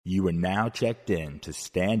You are now checked in to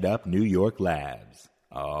Stand Up New York Labs.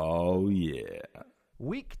 Oh, yeah.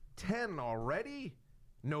 Week 10 already?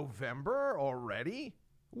 November already?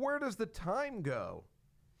 Where does the time go?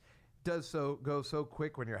 Does go so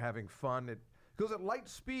quick when you're having fun. It goes at light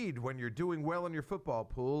speed when you're doing well in your football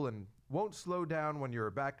pool and won't slow down when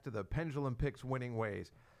you're back to the pendulum picks winning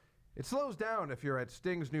ways. It slows down if you're at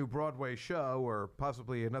Sting's new Broadway show or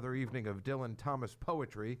possibly another evening of Dylan Thomas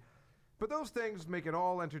poetry, but those things make it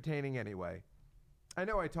all entertaining anyway. I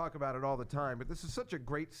know I talk about it all the time, but this is such a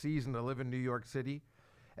great season to live in New York City.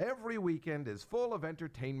 Every weekend is full of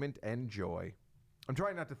entertainment and joy. I'm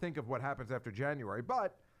trying not to think of what happens after January,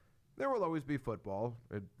 but there will always be football,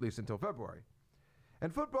 at least until February.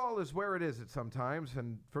 And football is where it is at some times,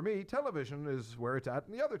 and for me, television is where it's at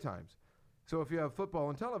in the other times. So if you have football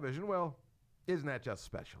and television, well, isn't that just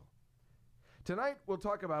special? Tonight, we'll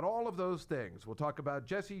talk about all of those things. We'll talk about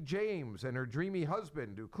Jessie James and her dreamy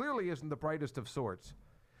husband, who clearly isn't the brightest of sorts.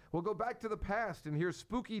 We'll go back to the past and hear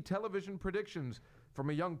spooky television predictions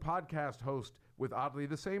from a young podcast host with oddly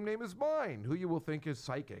the same name as mine, who you will think is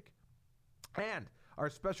psychic. And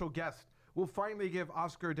our special guest will finally give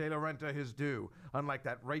Oscar de la Renta his due, unlike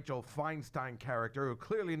that Rachel Feinstein character who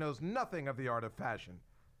clearly knows nothing of the art of fashion.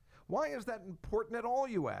 Why is that important at all,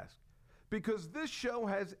 you ask? Because this show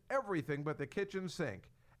has everything but the kitchen sink.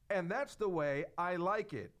 And that's the way I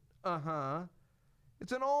like it. Uh-huh.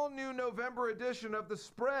 It's an all-new November edition of The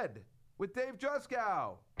Spread with Dave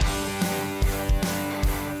Juskow.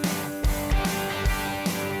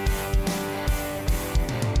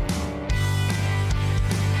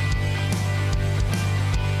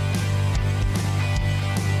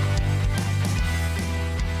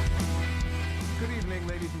 Good evening,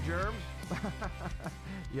 ladies and germs.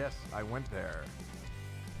 Yes, I went there.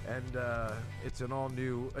 And it's an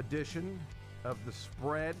all-new edition of The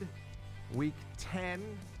Spread, Week 10.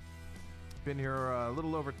 Been here a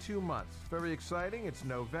little over 2 months. Very exciting. It's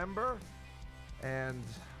November. And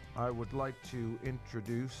I would like to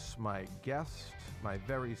introduce my guest, my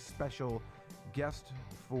very special guest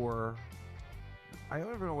for... I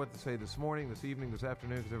don't even know what to say this morning, this evening, this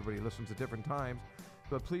afternoon, because everybody listens at different times.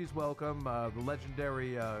 But please welcome the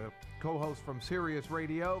legendary co-host from Sirius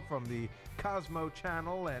Radio, from the Cosmo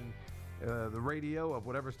channel and the radio of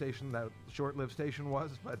whatever station that short-lived station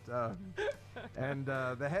was, but and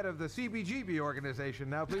the head of the CBGB organization.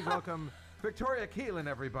 Now, please welcome Victoria Keelan,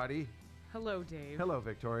 everybody. Hello, Dave. Hello,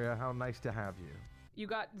 Victoria. How nice to have you. You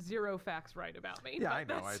got zero facts right about me. Yeah, I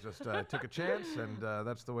know. I just took a chance, and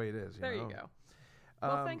that's the way it is. You go.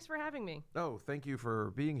 Well, thanks for having me. Oh, thank you for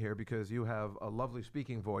being here because you have a lovely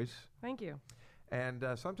speaking voice. Thank you. And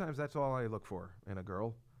sometimes that's all I look for in a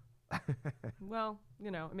girl. Well,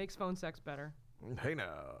 it makes phone sex better. Hey, no.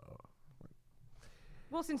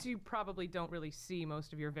 Well, since you probably don't really see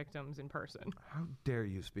most of your victims in person. How dare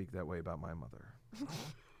you speak that way about my mother?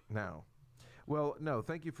 Now. Well, no,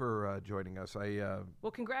 thank you for joining us.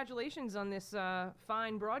 Well, congratulations on this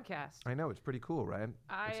fine broadcast. I know, it's pretty cool, right?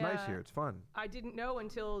 It's nice here. It's fun. I didn't know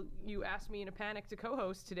until you asked me in a panic to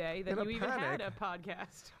co-host today that you even had a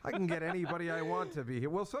podcast. I can get anybody I want to be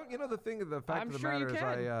here. Well, so, the fact of the matter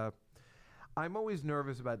is I'm always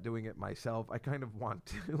nervous about doing it myself. I kind of want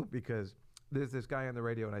to because there's this guy on the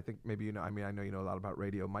radio, and I think maybe I know you know a lot about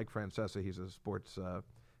radio, Mike Francesa. He's a sports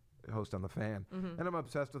host on The Fan. Mm-hmm. And I'm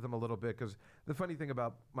obsessed with him a little bit because the funny thing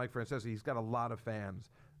about Mike Francesa, he's got a lot of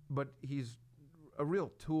fans, but he's a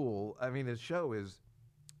real tool. I mean, his show is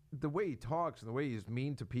the way he talks and the way he's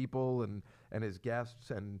mean to people and his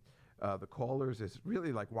guests and the callers is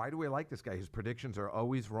really like, why do I like this guy? His predictions are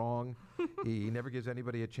always wrong. He never gives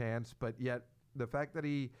anybody a chance, but yet the fact that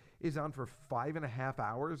he is on for 5.5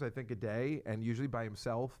 hours, I think, a day, and usually by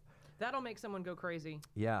himself, that'll make someone go crazy.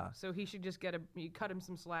 Yeah. So he should just you cut him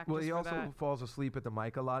some slack. Well, just he for also that. falls asleep at the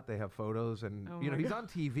mic a lot. They have photos, and he's on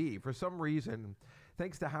TV for some reason.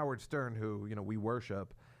 Thanks to Howard Stern, who we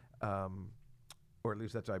worship, or at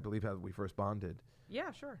least that's I believe how we first bonded.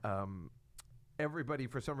 Yeah, sure. Everybody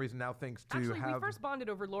for some reason now thinks to Actually, have. we first bonded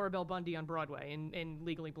over Laura Bell Bundy on Broadway in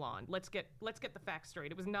Legally Blonde. Let's get the facts straight.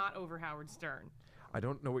 It was not over Howard Stern. I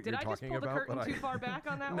don't know what you're talking about. Did I just pull the curtain too far back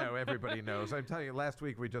on that one? No, everybody knows. I'm telling you, last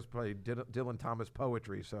week we just played Dylan Thomas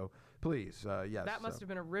poetry, so please, yes. That must have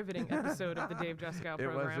been a riveting episode of the Dave Juskow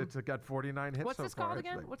program. It was. It's got 49 hits What's so this far. called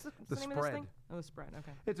again? What's the name Spread. of this thing? Oh, The Spread,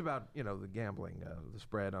 okay. It's about, the gambling, the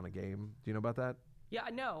spread on a game. Do you know about that? Yeah,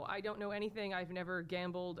 no, I don't know anything. I've never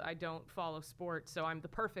gambled. I don't follow sports, so I'm the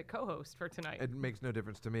perfect co-host for tonight. It makes no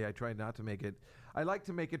difference to me. I try not to make it. I like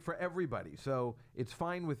to make it for everybody, so it's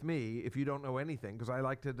fine with me if you don't know anything, because I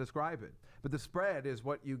like to describe it. But the spread is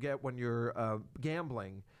what you get when you're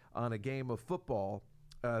gambling on a game of football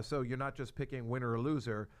So you're not just picking winner or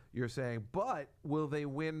loser. You're saying, but will they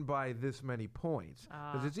win by this many points?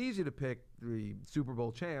 Because it's easy to pick the Super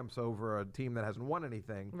Bowl champs over a team that hasn't won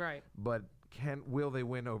anything. Right. But will they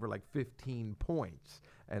win over like 15 points?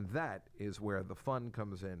 And that is where the fun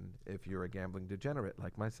comes in if you're a gambling degenerate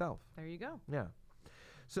like myself. There you go. Yeah.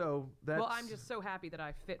 So that's... Well, I'm just so happy that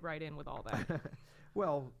I fit right in with all that.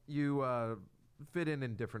 Well, you fit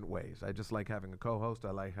in different ways. I just like having a co-host.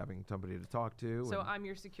 I like having somebody to talk to. So and I'm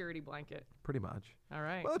your security blanket. pretty much. All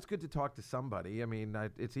right. Well, it's good to talk to somebody. I mean,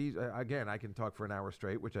 it's easy. Again, I can talk for an hour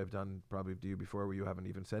straight, which I've done probably to you before where you haven't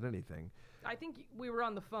even said anything. I think we were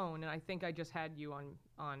on the phone, and I think I just had you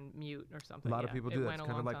on mute or something. A lot of people do that. It's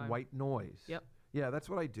kind of like time. white noise. Yep. Yeah, that's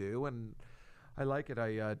what I do, and I like it.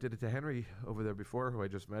 I did it to Henry over there before, who I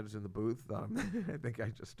just met is in the booth. I think I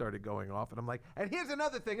just started going off, and I'm like, and here's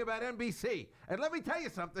another thing about NBC, and let me tell you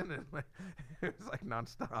something. And it was like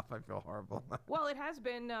nonstop. I feel horrible. Well, it has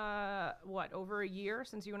been over a year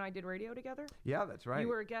since you and I did radio together. Yeah, that's right. You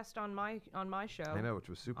were a guest on my show. I know, which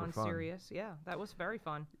was super on fun. Sirius. Yeah, that was very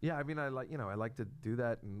fun. Yeah, I mean, I like to do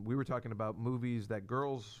that, and we were talking about movies that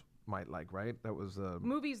girls might like, right? That was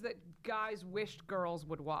movies that guys wished girls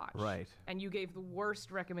would watch. Right. And you gave the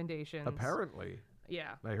worst recommendations. Apparently.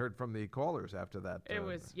 Yeah. I heard from the callers after that. It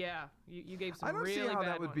was, yeah. You gave some I don't really see how bad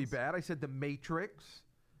that would be ones. bad. I said The Matrix.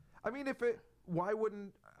 I mean, why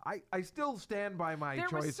wouldn't I still stand by my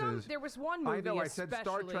choices. There was one movie. I know. I said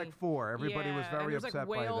Star Trek 4. Everybody was very and upset like by that.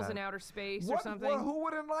 whales in outer space or What? something. Well, who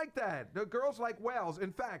wouldn't like that? The girls like whales.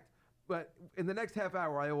 In fact, but in the next half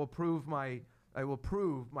hour, I will prove my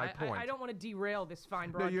point. I don't want to derail this fine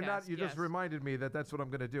No, broadcast. you're not. You yes. just reminded me that that's what I'm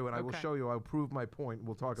going to do, and I will Okay. show you. I'll prove my point.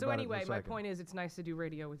 We'll talk So about anyway, it in a my second. point is, it's nice to do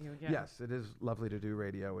radio with you again. Yes, it is lovely to do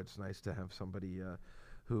radio. It's nice to have somebody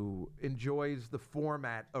who enjoys the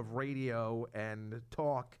format of radio and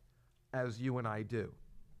talk as you and I do.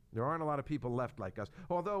 There aren't a lot of people left like us.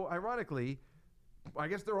 Although, ironically, I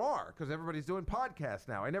guess there are, because everybody's doing podcasts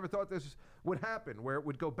now. I never thought this would happen, where it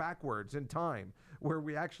would go backwards in time, where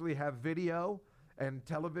we actually have video and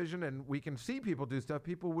television and we can see people do stuff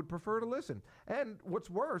people would prefer to listen. And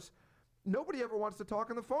what's worse, nobody ever wants to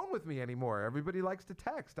talk on the phone with me anymore. Everybody likes to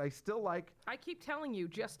text. I still like... I keep telling you,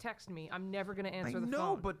 just text me. I'm never going to answer the phone. I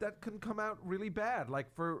know, but that can come out really bad.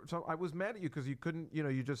 So I was mad at you because you couldn't,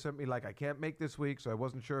 you just sent me like, I can't make this week, so I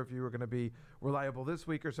wasn't sure if you were going to be reliable this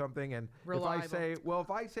week or something. And Reliable.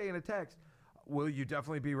 if I say in a text, will you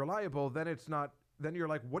definitely be reliable, then it's not... Then you're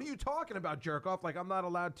like, what are you talking about, jerk off? Like, I'm not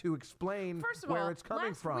allowed to explain First of where all, it's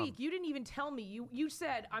coming from. last week you didn't even tell me. You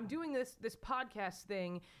said, I'm doing this podcast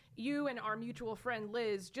thing. You and our mutual friend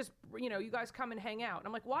Liz, just, you guys come and hang out. And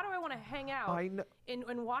I'm like, why do I want to hang out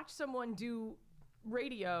and watch someone do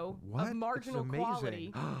radio of marginal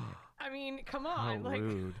quality? I mean, come on. How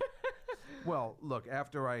rude. Well, look,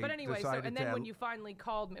 after I But anyway, decided and then to when you finally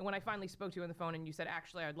called me, when I finally spoke to you on the phone and you said,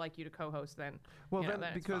 actually, I'd like you to co-host then. Well, then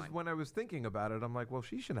it's because fine. when I was thinking about it, I'm like, well,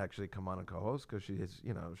 she should actually come on and co-host because she is,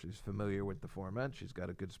 she's familiar with the format. She's got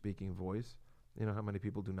a good speaking voice. You know how many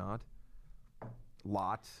people do not?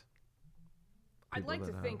 Lots. I'd like to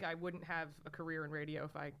People that think I wouldn't have a career in radio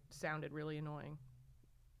if I sounded really annoying.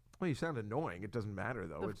 Well, you sound annoying. It doesn't matter,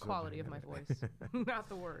 though. The quality of my voice, not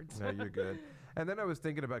the words. No, you're good. And then I was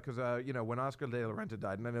thinking about, because, when Oscar de la Renta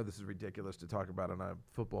died, and I know this is ridiculous to talk about on a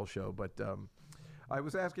football show, but I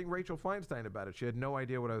was asking Rachel Feinstein about it. She had no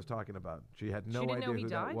idea what I was talking about. She had no idea who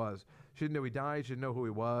that was. She didn't know he died. She didn't know who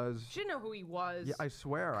he was. She didn't know who he was. Yeah, I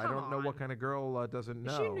swear. I don't know what kind of girl doesn't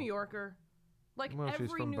know. Is she a New Yorker? Like Well, she's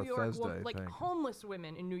every from New York Bethesda, woman, I like think. homeless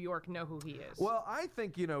women in New York know who he is. Well, I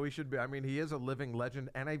think, he should be. I mean, he is a living legend,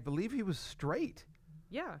 and I believe he was straight.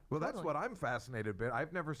 yeah. Well, that's totally. what I'm fascinated by.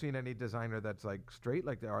 I've never seen any designer that's like straight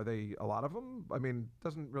like that. Are they a lot of them? I mean,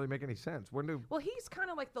 doesn't really make any sense. Well, he's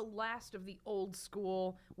kind of like the last of the old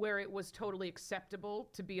school where it was totally acceptable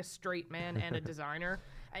to be a straight man and a designer.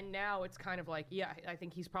 And now it's kind of like, yeah, I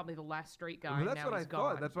think he's probably the last straight guy. Well, that's now what I he's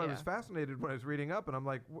thought. gone. That's why I was fascinated when I was reading up, and I'm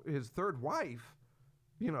like, his third wife.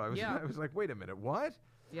 I was like, wait a minute, what?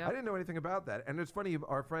 Yeah. I didn't know anything about that. And it's funny,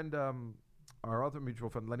 our friend, our other mutual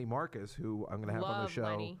friend, Lenny Marcus, who I'm going to have on the show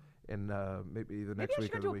Lenny. in maybe the Maybe next I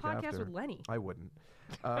week should or do the a week podcast after. with Lenny. I wouldn't.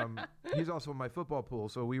 He's also in my football pool,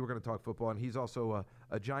 so we were going to talk football, and he's also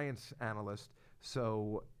a Giants analyst.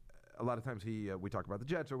 So a lot of times we talk about the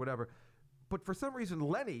Jets or whatever. But for some reason,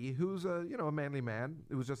 Lenny, who's a manly man,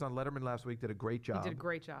 who was just on Letterman last week, did a great job. He did a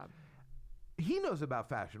great job. He knows about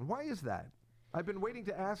fashion. Why is that? I've been waiting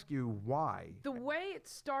to ask you why. The way it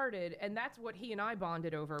started, and that's what he and I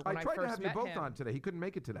bonded over when I tried first to have met you both him. on today. He couldn't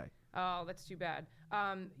make it today. Oh, that's too bad.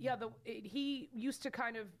 He used to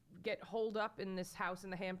kind of get holed up in this house in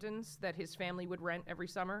the Hamptons that his family would rent every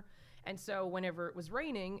summer. And so whenever it was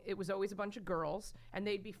raining, it was always a bunch of girls, and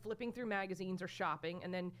they'd be flipping through magazines or shopping,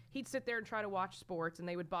 and then he'd sit there and try to watch sports, and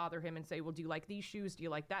they would bother him and say, well, do you like these shoes? Do you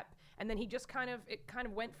like that? And then he just kind of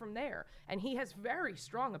went from there. And he has very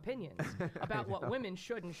strong opinions about what women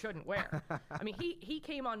should and shouldn't wear. I mean, he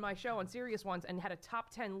came on my show on Serious Ones and had a top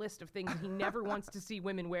 10 list of things he never wants to see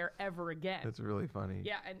women wear ever again. That's really funny.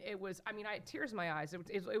 Yeah, and it was, I mean, I had tears in my eyes.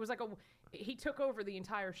 It was like he took over the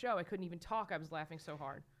entire show. I couldn't even talk. I was laughing so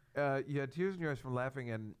hard. You had tears in your eyes from laughing,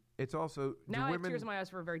 and it's also... Now I have tears in my eyes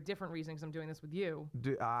for a very different reason because I'm doing this with you.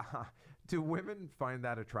 Do women find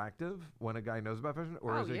that attractive when a guy knows about fashion,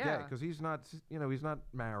 or is it gay? Because he's not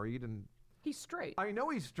married and... He's straight. I know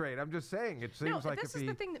he's straight. I'm just saying. It seems like this is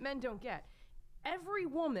the thing that men don't get. Every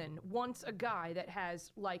woman wants a guy that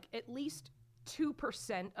has, like, at least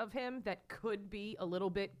 2% of him that could be a little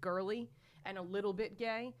bit girly and a little bit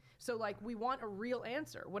gay. So, like, we want a real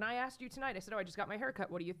answer. When I asked you tonight, I said, I just got my hair cut.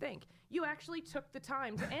 What do you think? You actually took the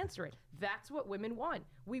time to answer it. That's what women want.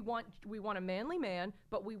 We want a manly man,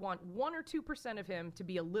 but we want 1 or 2% of him to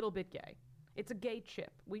be a little bit gay. It's a gay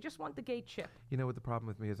chip. We just want the gay chip. You know what the problem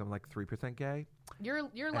with me is? I'm like 3% gay.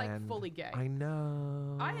 You're like fully gay. I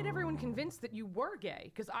know. I had everyone convinced that you were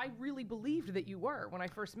gay because I really believed that you were when I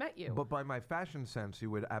first met you. But by my fashion sense,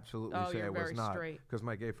 you would absolutely say I was not. Because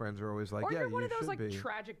my gay friends are always like, or yeah, you're one of those like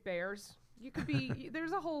tragic bears. You could be.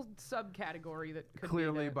 There's a whole subcategory that could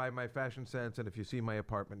clearly by my fashion sense, and if you see my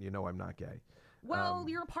apartment, you know I'm not gay. Well,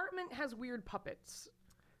 your apartment has weird puppets.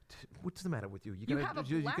 What's the matter with you? You have a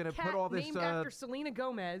black cat put all this, named after Selena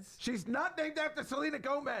Gomez. She's not named after Selena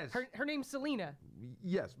Gomez. Her name's Selena.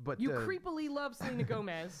 Yes, but you creepily love Selena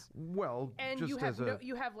Gomez. Well, and just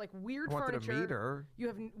you have like weird furniture. To meet her. You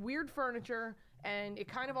have weird furniture, and it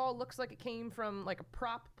kind of all looks like it came from like a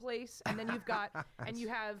prop place. And then you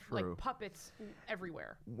have like puppets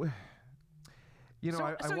everywhere. You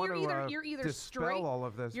know, so you're either dispel straight, all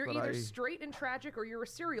of this. You're either straight and tragic, or you're a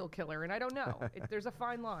serial killer, and I don't know. There's a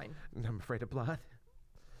fine line. I'm afraid of blood,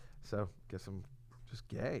 so guess I'm just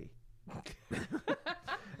gay.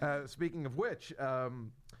 Speaking of which,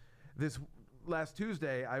 this last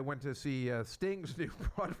Tuesday I went to see Sting's new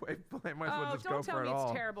Broadway play. Might as well just go for it all. Don't tell me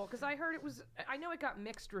it's terrible, because I heard it was. I know it got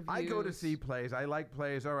mixed reviews. I go to see plays. I like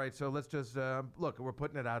plays. All right, so let's just look. We're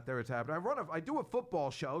putting it out there. It's happening. I do a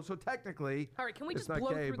football show, so technically, all right. Can we just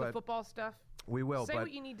blow through the football stuff? We will. Say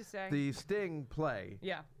what you need to say. The Sting play,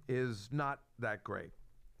 is not that great.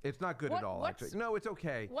 It's not good at all, actually. No, it's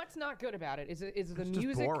okay. What's not good about it? Is the music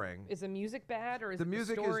just boring? Is the music bad, or is the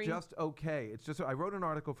music story? is just okay? It's just I wrote an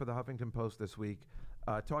article for the Huffington Post this week,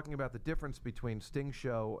 talking about the difference between Sting's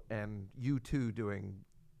show and U2 doing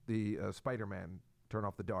the Spider-Man Turn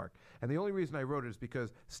Off the Dark. And the only reason I wrote it is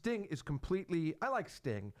because Sting is completely. I like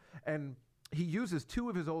Sting, and he uses 2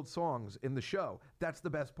 of his old songs in the show. That's the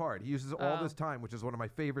best part. He uses All This Time, which is one of my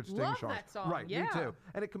favorite Sting songs. Love that song. Right, yeah. Me too.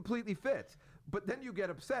 And it completely fits. But then you get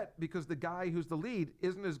upset because the guy who's the lead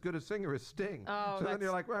isn't as good a singer as Sting. Oh, so then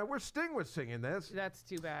you're like, well, Sting was singing this. That's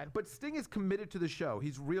too bad. But Sting is committed to the show.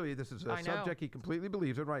 He's really, this is a subject he completely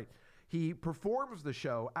believes in, right? He performs the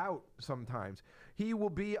show out sometimes. He will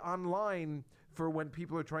be online for when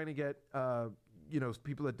people are trying to get,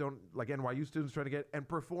 people that don't, like NYU students trying to get, and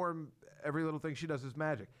perform every little thing she does is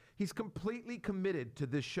magic. He's completely committed to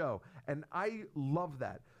this show, and I love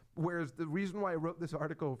that. Whereas the reason why I wrote this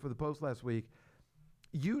article for the Post last week,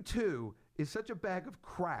 U2 is such a bag of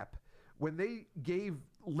crap when they gave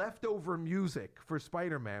leftover music for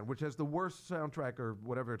Spider-Man, which has the worst soundtrack or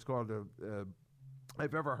whatever it's called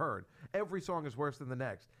I've ever heard. Every song is worse than the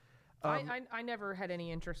next. I never had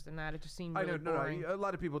any interest in that. It just seemed really boring. A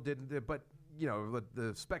lot of people didn't, but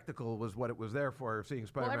the spectacle was what it was there for, seeing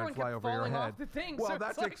Spider-Man fly over your head. Off the thing, well,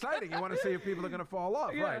 that's exciting. You want to see if people are going to fall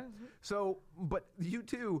off, right? So, but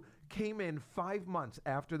U2 came in 5 months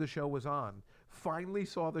after the show was on, finally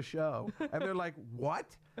saw the show, and they're like,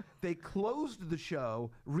 what? They closed the show,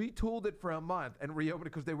 retooled it for a month, and reopened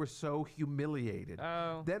it because they were so humiliated.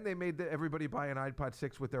 Oh. Then they made everybody buy an iPod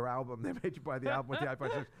 6 with their album. They made you buy the album with the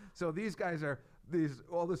iPod 6. So these guys are...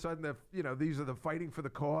 all of a sudden, these are the fighting for the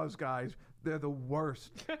cause guys. They're the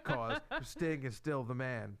worst cause. Sting is still the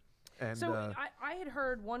man. And, so I had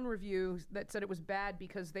heard one review that said it was bad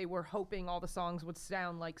because they were hoping all the songs would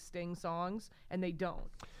sound like Sting songs, and they don't.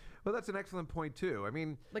 Well, that's an excellent point, too. I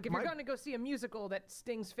mean... Like, if you're going to go see a musical that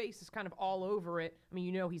Sting's face is kind of all over it, I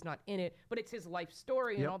mean, he's not in it, but it's his life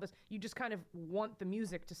story and all this. You just kind of want the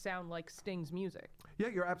music to sound like Sting's music. Yeah,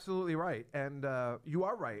 you're absolutely right. And you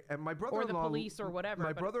are right. And my brother-in-law... Or the Police or whatever.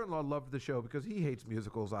 My brother-in-law loved the show because he hates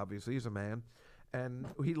musicals, obviously. He's a man. And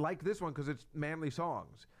he liked this one because it's manly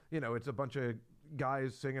songs. You know, it's a bunch of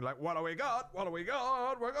guys singing like, what do we got? What do we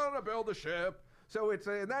got? We're going to build a ship. So it's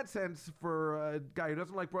in that sense, for a guy who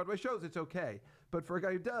doesn't like Broadway shows, it's okay. But for a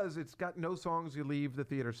guy who does, it's got no songs you leave the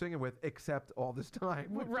theater singing with, except All This Time,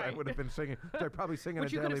 which I would have been singing. Which I probably sing on a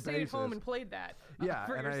daily basis. Which you could have stayed home and played that for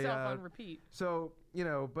yourself on repeat. So, you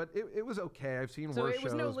know, but it was okay. I've seen worse shows. So it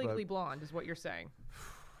was no Legally Blonde, is what you're saying.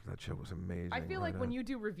 That show was amazing. I feel like when you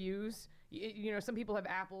do reviews, you know, some people have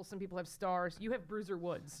apples, some people have stars. You have Bruiser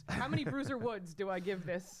Woods. How many Bruiser Woods do I give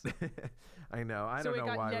this? I know. I don't know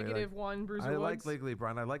why. So it got negative one Bruiser Woods? I like Legally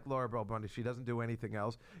Blonde. I like Laura Bell Bundy. She doesn't do anything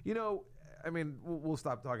else. You know, I mean, we'll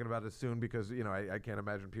stop talking about it soon because, you know, I can't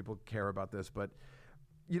imagine people care about this. But,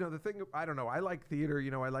 you know, the thing, I don't know. I like theater. You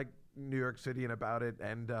know, I like New York City and about it.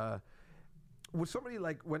 And, with somebody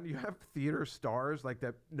like when you have theater stars like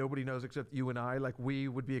that nobody knows except you and I, like we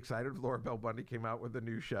would be excited if Laura Bell Bundy came out with a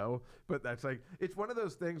new show, but that's like, it's one of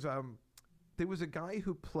those things. There was a guy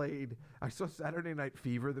who played, I saw Saturday Night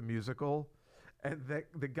Fever, the musical, and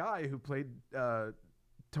the guy who played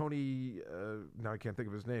Tony, now I can't think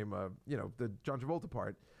of his name, you know, the John Travolta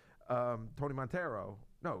part, Tony Montero.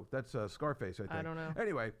 No, that's Scarface, I think. I don't know.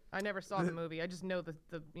 Anyway. I never saw the movie. I just know the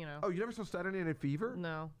you know. Oh, you never saw Saturday Night Fever?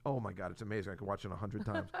 No. Oh, my God. It's amazing. I could watch it 100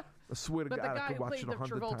 times. I swear to God, I could watch it 100 times. But the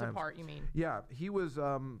guy who played the Travolta part, you mean? Yeah, he was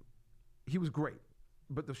great,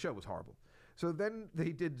 but the show was horrible. So then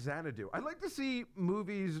they did Xanadu. I like to see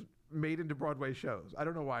movies made into Broadway shows. I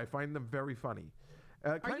don't know why. I find them very funny.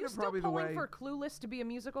 Are you still pulling for Clueless to be a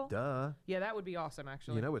musical? Duh. Yeah, that would be awesome,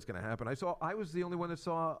 actually. You know what's going to happen. I was the only one that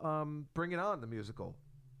saw Bring It On, the musical.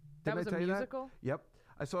 That was a musical? Yep.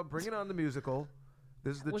 I saw Bring It On, the musical.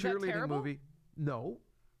 This is the cheerleading movie. No.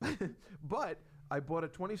 But I brought a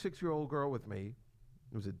 26-year-old girl with me.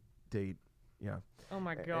 It was a date. Yeah. Oh,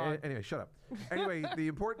 my God. Anyway, shut up. Anyway, the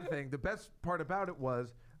important thing, the best part about it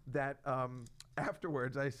was that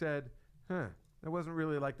afterwards I said, that wasn't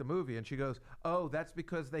really like the movie. And she goes, oh, that's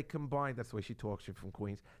because they combined. That's the way she talks. She's from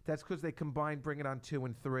Queens. That's because they combined Bring It On 2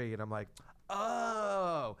 and 3. And I'm like,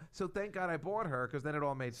 oh. So thank God I bought her because then it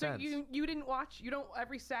all made sense. So you didn't watch, you don't,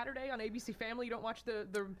 every Saturday on ABC Family, you don't watch the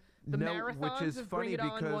marathons which is of funny Bring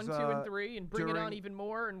It On because, 1, 2, and 3 and Bring It On even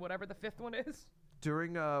more and whatever the fifth one is?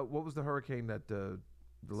 During, what was the hurricane that, the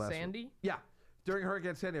last Sandy? one? Yeah. During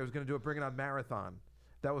Hurricane Sandy, I was going to do a Bring It On marathon.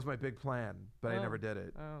 That was my big plan, but I never did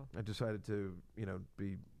it. Oh. I decided to, you know,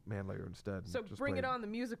 be manlier instead. So Bring It On, the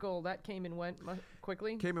musical, that came and went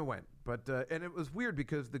quickly? Came and went. But, and it was weird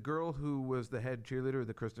because the girl who was the head cheerleader,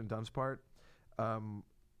 the Kristen Dunst part,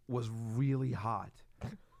 was really hot.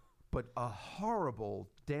 But a horrible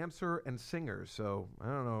dancer and singer. So, I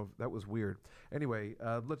don't know. That was weird. Anyway,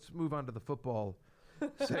 let's move on to the football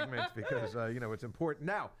segment because, you know, it's important.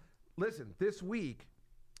 Now, listen, this week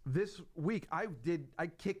I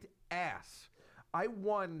kicked ass. I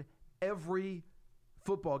won every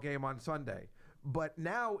football game on Sunday. But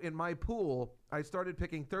now in my pool, I started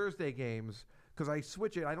picking Thursday games because I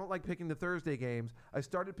switch it. I don't like picking the Thursday games. I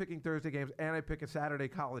started picking Thursday games and I pick a Saturday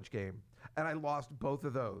college game. And I lost both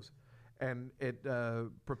of those. And it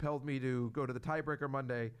propelled me to go to the tiebreaker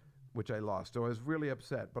Monday, which I lost. So I was really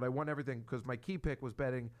upset. But I won everything because my key pick was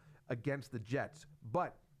betting against the Jets.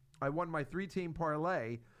 But I won my 3-team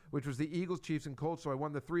parlay, which was the Eagles, Chiefs, and Colts. So I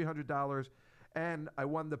won the $300. And I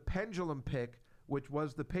won the pendulum pick, which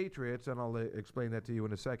was the Patriots. And I'll explain that to you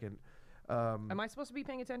in a second. Am I supposed to be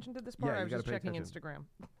paying attention to this part? Yeah, I was just checking attention. Instagram.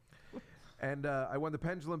 And I won the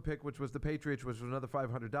pendulum pick, which was the Patriots, which was another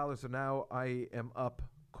 $500. So now I am up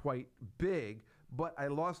quite big. But I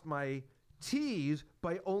lost my tees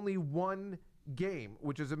by only one game,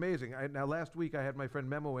 which is amazing. Now, last week I had my friend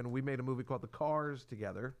Memo in, and we made a movie called The Cars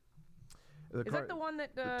together. Is that the one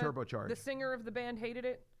that the Turbocharged? The singer of the band hated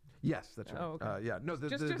it? Yes, that's right. Oh, okay. Yeah, no,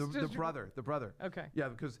 the brother. Okay. Yeah,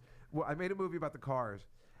 because I made a movie about the Cars,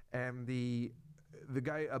 and the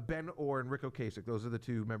guy Ben Orr and Rick Ocasek, those are the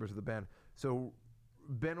two members of the band. So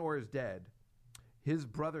Ben Orr is dead. His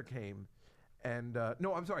brother came, and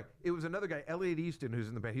no, I'm sorry, it was another guy, Elliot Easton, who's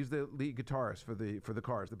in the band. He's the lead guitarist for the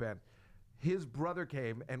Cars, the band. His brother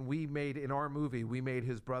came, and we made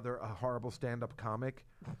his brother a horrible stand-up comic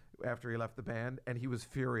after he left the band, and he was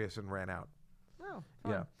furious and ran out. Oh,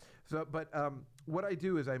 fun. Yeah. So, but what I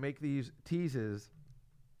do is I make these teases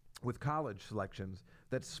with college selections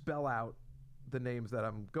that spell out the names that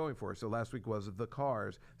I'm going for. So last week was the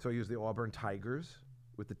Cars. So I used the Auburn Tigers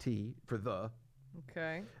with the T for the.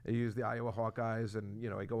 Okay. I used the Iowa Hawkeyes,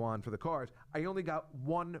 and I go on for the Cars. I only got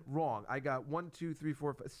one wrong. I got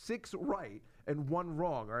 6 right and one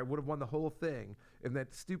wrong, or I would have won the whole thing. And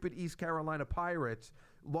that stupid East Carolina Pirates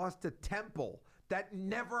lost to Temple. That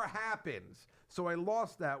never happens. So I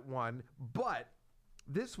lost that one. But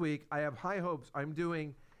this week, I have high hopes. I'm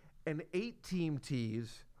doing an 8-team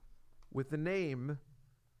tease with the name.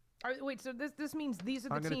 Wait, so this means these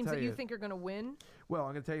are the teams that you think are going to win? Well,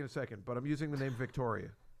 I'm going to tell you in a second, but I'm using the name Victoria.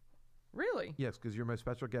 Really? Yes, because you're my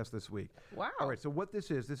special guest this week. Wow. All right, so what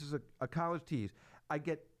this is a college tease. I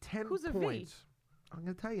get 10 Who's points. A V? I'm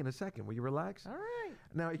going to tell you in a second. Will you relax? All right.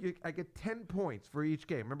 Now, I get 10 points for each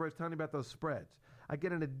game. Remember I was telling you about those spreads. I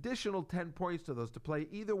get an additional 10 points to those to play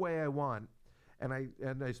either way I want. And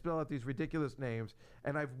I spell out these ridiculous names.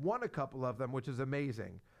 And I've won a couple of them, which is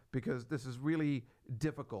amazing because this is really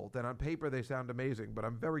difficult. And on paper, they sound amazing, but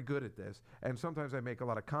I'm very good at this. And sometimes I make a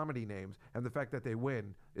lot of comedy names. And the fact that they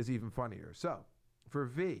win is even funnier. So for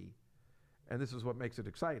V, and this is what makes it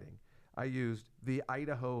exciting, I used the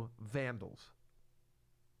Idaho Vandals.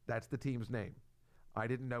 That's the team's name. I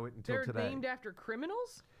didn't know it until today. They're named after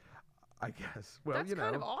criminals? I guess. Well, that's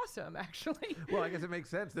kind of awesome, actually. Well, I guess it makes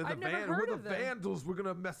sense. They're We're the Vandals. We're going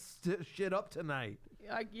to mess shit up tonight.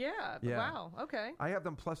 Yeah. Wow. Okay. I have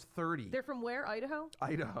them plus 30. They're from where? Idaho?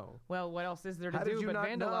 Idaho. Well, what else is there to How do did you but not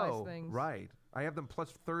vandalize know? things? Right. I have them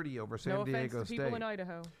plus 30 over San No Diego offense to State. people in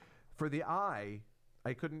Idaho. For the I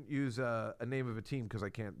couldn't use a name of a team because I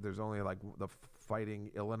can't. There's only like the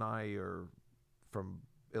Fighting Illini or from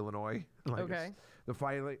Illinois. Like okay. The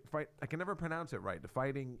fight. I can never pronounce it right. The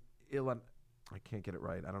Fighting Illinois. I can't get it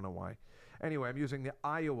right. I don't know why. Anyway, I'm using the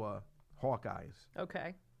Iowa Hawkeyes.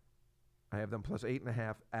 Okay. I have them plus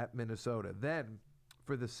 8.5 at Minnesota. Then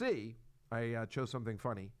for the C, I chose something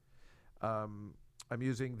funny. I'm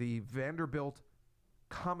using the Vanderbilt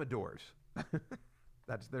Commodores.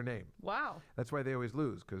 That's their name. Wow. That's why they always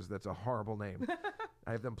lose, because that's a horrible name.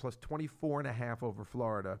 I have them plus 24.5 over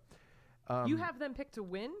Florida. You have them picked to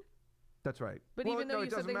win? That's right. But well, even though no,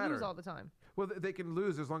 you said they lose all the time. Well, they can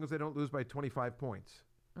lose as long as they don't lose by 25 points.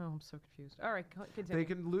 Oh, I'm so confused. All right, continue. They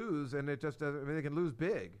can lose, and it just doesn't. I mean, they can lose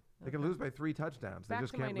big. They can lose by 3 touchdowns. Back they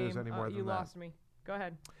just to can't my name. lose any more than that. You lost me. Go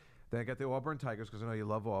ahead. Then I got the Auburn Tigers because I know you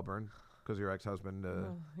love Auburn because your ex-husband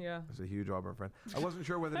is a huge Auburn friend. I wasn't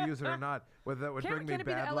sure whether to use it or not. Whether that would bring me bad luck.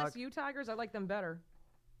 Can it be the LSU Tigers? I like them better.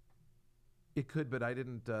 It could, but I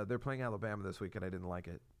didn't. They're playing Alabama this week, and I didn't like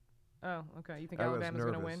it. Oh, okay. You think Alabama's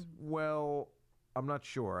going to win? Well, I'm not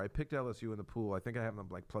sure. I picked LSU in the pool. I think I have them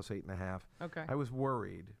like plus 8.5. Okay. I was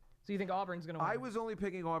worried. So you think Auburn's going to win? I was only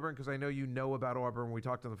picking Auburn because I know you know about Auburn. When we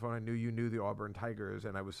talked on the phone, I knew you knew the Auburn Tigers,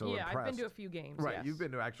 and I was so impressed. Yeah, I've been to a few games. Right, yes. You've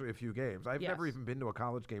been to actually a few games. I've never even been to a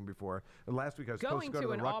college game before. And last week I was supposed to go to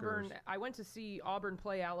the Rutgers. Auburn. I went to see Auburn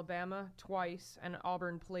play Alabama twice, and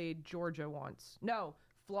Auburn played Georgia once. No,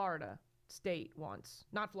 Florida State once.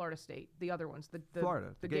 Not Florida State. The other ones.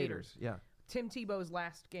 The Gators. Yeah. Tim Tebow's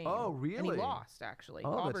last game. Oh, really? And he lost, actually.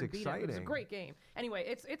 Oh, Auburn that's beat exciting. him. It was a great game. Anyway,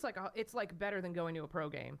 it's like better than going to a pro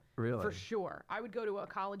game. Really? For sure. I would go to a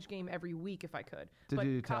college game every week if I could. Did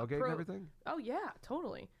you tailgate and everything? Oh, yeah,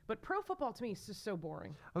 totally. But pro football to me is just so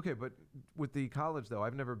boring. Okay, but with the college, though,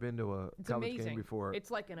 I've never been to a college game before.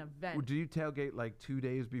 It's like an event. Do you tailgate like 2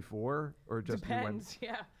 days before? Or just depends,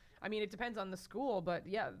 yeah. I mean, it depends on the school, but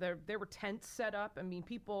yeah, there were tents set up. I mean,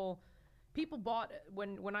 people bought,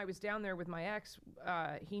 when I was down there with my ex,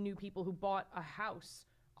 he knew people who bought a house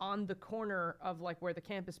on the corner of like where the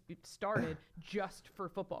campus started just for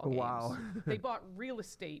football games. Wow. They bought real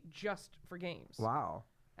estate just for games. Wow.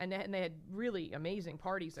 And they had really amazing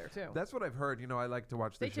parties there too. That's what I've heard. You know, I like to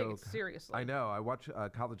watch the show. They take it seriously. I know. I watch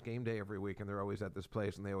College Game Day every week, and they're always at this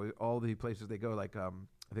place, and they always, all the places they go, like I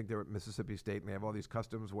think they're at Mississippi State, and they have all these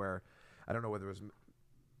customs where, I don't know whether it was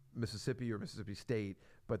Mississippi or Mississippi State,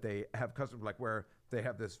 but they have customs like where they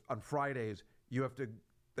have this on Fridays. You have to,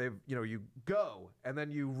 you go and then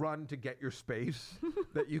you run to get your space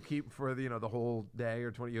that you keep for the whole day or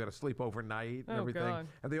 20. You got to sleep overnight and everything. God.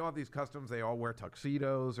 And they all have these customs. They all wear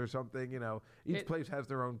tuxedos or something. Each place has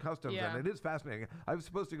their own customs, and it is fascinating. I was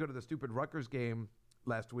supposed to go to the stupid Rutgers game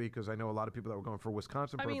last week because I know a lot of people that were going for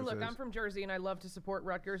Wisconsin purposes. I mean, look, I'm from Jersey and I love to support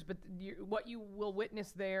Rutgers, but what you will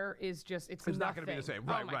witness there is just it's not going to be the same.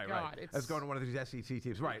 Right, oh my God, right. As going to one of these SEC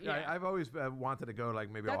teams. Right. Yeah. I've always wanted to go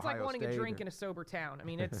like maybe That's Ohio like wanting State a drink in a sober town. I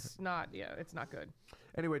mean, it's not. Yeah, it's not good.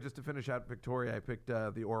 Anyway, just to finish out Victoria, I picked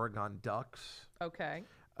the Oregon Ducks. Okay.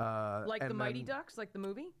 Like the Mighty Ducks, like the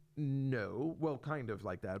movie? No, well, kind of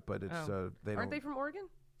like that, but it's Aren't they from Oregon?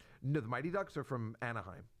 No, the Mighty Ducks are from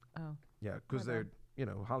Anaheim. Oh. Yeah, because they're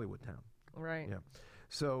Hollywood town. Right. Yeah.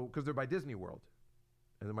 So because they're by Disney World,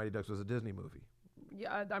 and the Mighty Ducks was a Disney movie.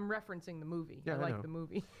 Yeah, I'm referencing the movie. Yeah, I like the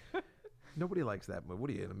movie. Nobody likes that movie. What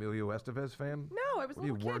are you, an Emilio Estevez fan? No, I was a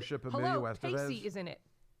little kid. You worship Emilio Estevez? Pacey is in it.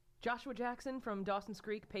 Joshua Jackson from Dawson's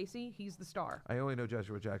Creek. Pacey, he's the star. I only know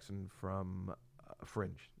Joshua Jackson from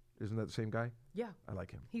Fringe. Isn't that the same guy? Yeah. I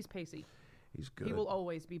like him. He's pacey. He's good. He will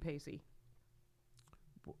always be pacey.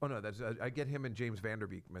 Oh no, that's I get him and James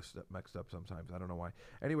Vanderbeek mixed up sometimes. I don't know why.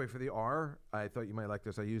 Anyway, for the R, I thought you might like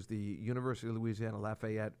this. I used the University of Louisiana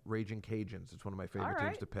Lafayette Raging Cajuns. It's one of my favorite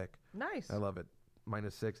teams to pick. Nice. I love it.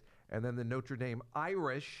 -6, and then the Notre Dame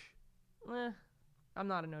Irish. I'm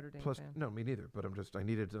not a Notre Dame fan. No, me neither. But I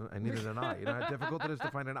needed an I. You know how difficult it is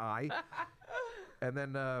to find an I. And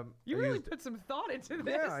then you really put some thought into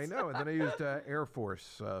this. Yeah, I know. And then I used Air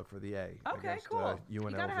Force for the A. Okay, against, cool. UNLV. You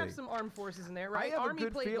gotta have some armed forces in there, right? I have Army a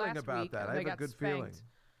good played feeling last about week, that. and I they have a got good spanked, feeling.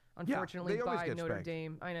 unfortunately, they always by get Notre spanked.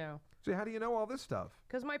 Dame. I know. So how do you know all this stuff?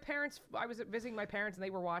 Because I was visiting my parents, and they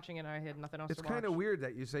were watching, and I had nothing else to watch. It's kind of weird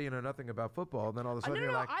that you say you know nothing about football, and then all of a sudden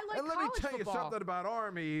you're like, I like let me college tell football. you something about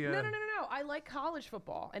Army. No. I like college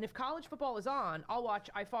football, and if college football is on, I'll watch.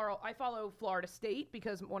 I follow Florida State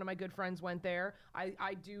because one of my good friends went there.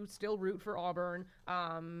 I do still root for Auburn.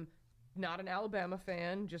 Not an Alabama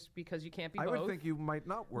fan, just because you can't be both. I would think you might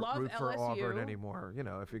not root for Auburn anymore. You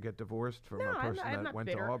know, if you get divorced from a person that went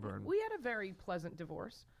to Auburn. We had a very pleasant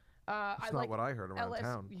divorce. That's not what I heard around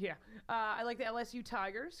town. Yeah, I like the LSU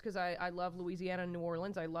Tigers because I love Louisiana and New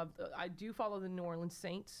Orleans. I do follow the New Orleans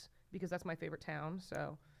Saints because that's my favorite town.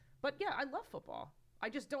 So, but yeah, I love football. I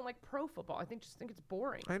just don't like pro football. I think it's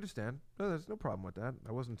boring. I understand. No, there's no problem with that.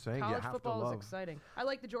 I wasn't saying college you have football to love. is exciting. I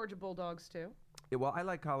like the Georgia Bulldogs too. Yeah, well, I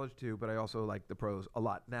like college too, but I also like the pros a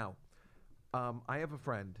lot. Now, I have a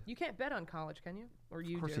friend. You can't bet on college, can you? Or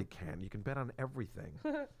you do? Of course you can. You can bet on everything.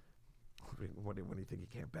 What do you think you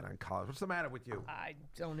can't bet on college? What's the matter with you? I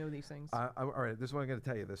don't know these things. All right, this is what I'm going to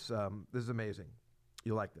tell you. This is amazing.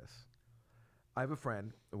 You'll like this. I have a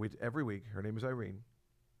friend every week. Her name is Irene,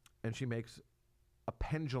 and she makes a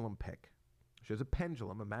pendulum pick. She has a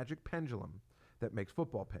pendulum, a magic pendulum that makes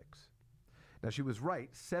football picks. Now, she was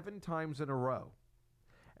right 7 times in a row,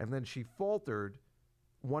 and then she faltered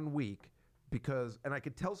one week because, and I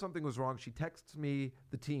could tell something was wrong. She texts me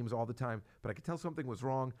the teams all the time, but I could tell something was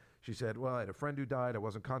wrong. She said, well, I had a friend who died. I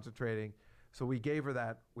wasn't concentrating. So we gave her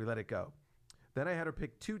that. We let it go. Then I had her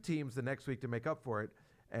pick 2 teams the next week to make up for it,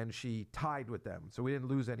 and she tied with them. So we didn't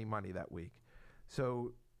lose any money that week.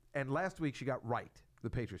 So, and last week she got right, the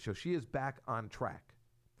Patriots. So she is back on track.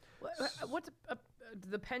 What's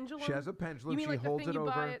the pendulum? She has a pendulum. You mean she like holds the thing it you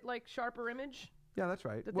over. buy at like Sharper Image? Yeah, that's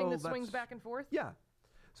right. The thing that swings back and forth? Yeah.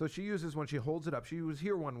 So she uses when she holds it up. She was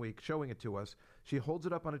here one week showing it to us. She holds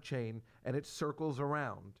it up on a chain and it circles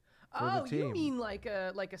around for the team. You mean like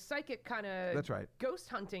a psychic kind of That's right. ghost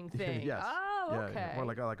hunting thing? Yes. Oh, okay. Yeah, more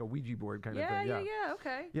like a Ouija board kind of thing. Yeah,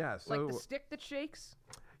 okay. Yeah, so like the stick that shakes?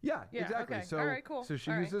 Yeah, exactly. Okay. So, all right, cool. So she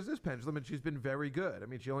all uses this pendulum, and she's been very good. I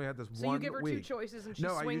mean, she only had this so one week. So you give her week. 2 choices, and she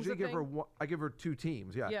no, swings I usually the give thing? her one. I give her 2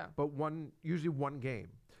 teams. Yeah. But usually one game.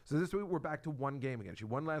 So this week we're back to one game again. She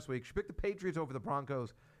won last week. She picked the Patriots over the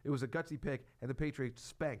Broncos. It was a gutsy pick, and the Patriots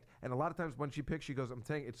spanked. And a lot of times when she picks, she goes,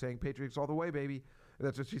 it's saying Patriots all the way, baby. And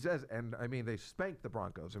that's what she says. And I mean, they spanked the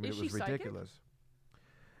Broncos. I mean, Is it was she ridiculous.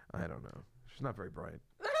 Psychic? I don't know. She's not very bright.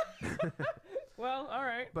 Well, all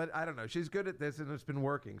right. But I don't know. She's good at this, and it's been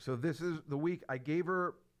working. So this is the week I gave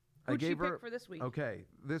her. Who'd she pick for this week? Okay,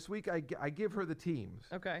 this week I give her the teams.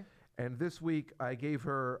 Okay. And this week I gave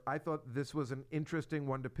her. I thought this was an interesting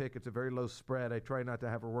one to pick. It's a very low spread. I try not to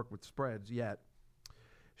have her work with spreads yet.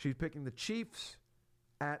 She's picking the Chiefs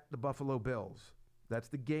at the Buffalo Bills. That's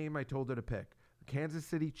the game I told her to pick. The Kansas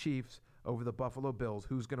City Chiefs over the Buffalo Bills.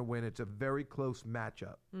 Who's going to win? It's a very close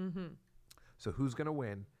matchup. Mm-hmm. So who's going to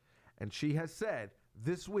win? And she has said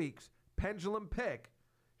this week's pendulum pick,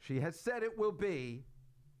 she has said it will be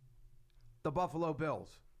the Buffalo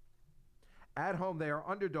Bills. At home, they are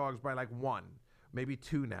underdogs by like 1, maybe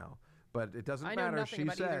 2 now. But it doesn't matter. I know nothing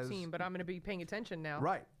about either says, team, but I'm going to be paying attention now.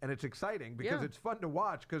 Right. And it's exciting because it's fun to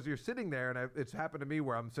watch because you're sitting there, and it's happened to me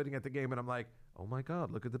where I'm sitting at the game and I'm like, oh my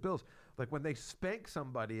God, look at the Bills. Like when they spank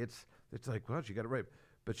somebody, it's like, well, she got it right.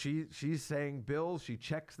 But she's saying Bills. She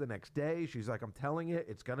checks the next day. She's like, I'm telling you,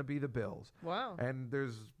 it's going to be the Bills. Wow. And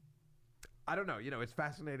I don't know. It's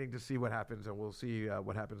fascinating to see what happens, and we'll see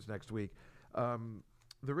what happens next week.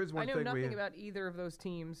 There is one thing. I know nothing about either of those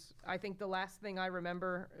teams. I think the last thing I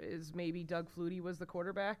remember is maybe Doug Flutie was the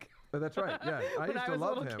quarterback. Oh, that's right. Yeah, I used to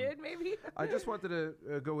love him. When I was a little kid, maybe. I just wanted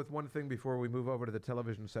to go with one thing before we move over to the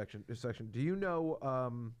television section. Do you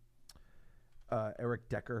know Eric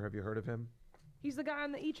Decker? Have you heard of him? He's the guy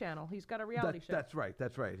on the E! Channel. He's got a reality show. That's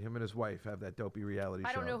right. Him and his wife have that dopey reality show.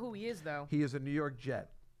 I don't know who he is, though. He is a New York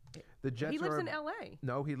Jet. The Jets. He lives in L.A.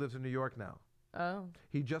 No, he lives in New York now. Oh.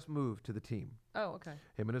 He just moved to the team. Oh, okay.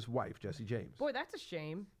 Him and his wife, Jesse James. Boy, that's a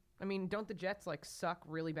shame. I mean, don't the Jets like suck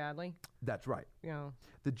really badly? That's right. Yeah.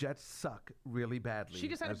 The Jets suck really badly. She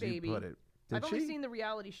just had a as baby. You put it. I've only seen the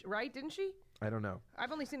reality show, right? Didn't she? I don't know.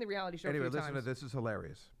 I've only seen the reality show Anyway, a few listen times. to this. This is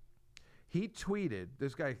hilarious. He tweeted,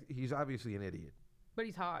 this guy, he's obviously an idiot. But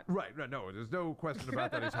he's hot. Right. No, there's no question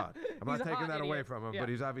about that he's hot. I'm not taking that away from him, but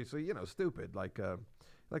he's obviously, stupid. Like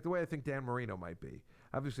the way I think Dan Marino might be.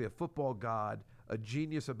 Obviously a football god, a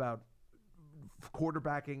genius about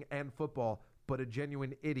quarterbacking and football, but a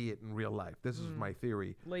genuine idiot in real life. This is my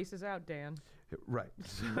theory. Laces out, Dan. Right.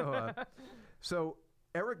 So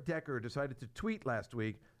Eric Decker decided to tweet last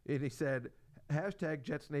week, and he said,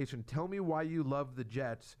 #JetsNation, tell me why you love the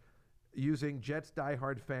Jets, using Jets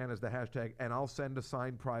diehard fan as the hashtag, and I'll send a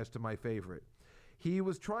signed prize to my favorite. He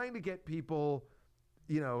was trying to get people,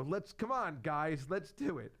 come on, guys, let's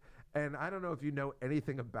do it. And I don't know if you know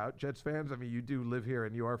anything about Jets fans. I mean, you do live here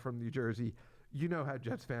and you are from New Jersey. You know how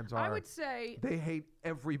Jets fans are. I would say they hate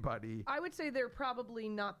everybody. I would say they're probably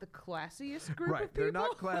not the classiest group right. of people. They're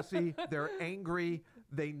not classy. They're angry.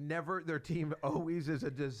 Their team always is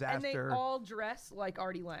a disaster. And they all dress like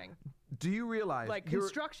Artie Lang. Do you realize? Like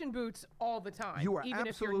construction boots all the time. You are even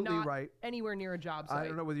absolutely if you're not right. Anywhere near a job site. I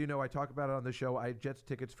don't know whether you know, I talk about it on the show. I had Jets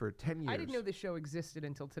tickets for 10 years. I didn't know this show existed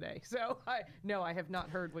until today. So, I have not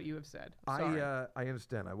heard what you have said. Sorry. I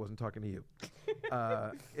understand. I wasn't talking to you.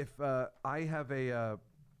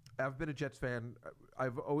 I've been a Jets fan. I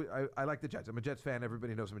like the Jets. I'm a Jets fan.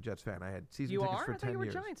 Everybody knows I'm a Jets fan. I had season tickets for 10 years. I thought you were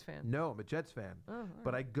a Giants fan. No, I'm a Jets fan. Oh,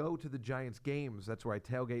 but I go to the Giants games. That's where I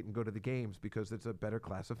tailgate and go to the games because it's a better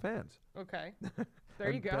class of fans. Okay.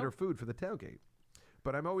 There you go. Better food for the tailgate.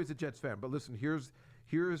 But I'm always a Jets fan. But listen, here's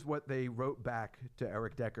what they wrote back to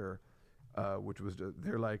Eric Decker, which was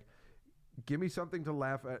they're like, give me something to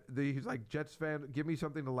laugh at. He's like, Jets fan, give me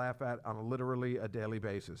something to laugh at on literally a daily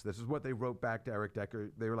basis. This is what they wrote back to Eric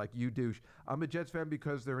Decker. They were like, you douche. I'm a Jets fan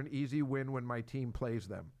because they're an easy win when my team plays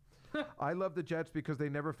them. I love the Jets because they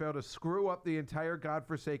never fail to screw up the entire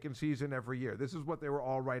godforsaken season every year. This is what they were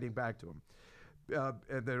all writing back to him.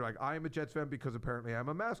 And they're like, I am a Jets fan because apparently I'm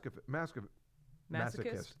a masochist.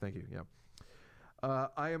 Thank you, yeah.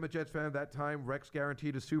 I am a Jets fan. That time, Rex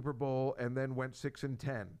guaranteed a Super Bowl and then went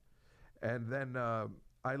 6-10. And then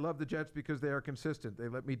I love the Jets because they are consistent. They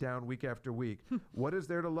let me down week after week. What is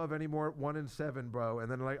there to love anymore? 1-7, bro.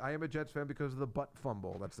 And then like, I am a Jets fan because of the butt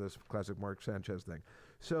fumble. That's this classic Mark Sanchez thing.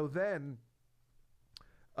 So then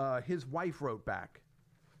his wife wrote back.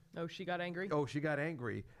 Oh, she got angry? Oh, she got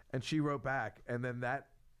angry. And she wrote back. And then that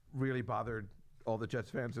really bothered all the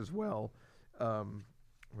Jets fans as well.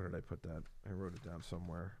 Where did I put that? I wrote it down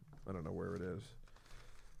somewhere. I don't know where it is.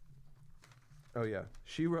 Oh, yeah.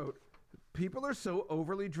 She wrote, people are so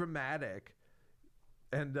overly dramatic.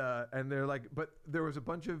 And they're like, but there was a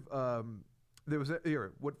bunch of,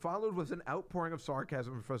 what followed was an outpouring of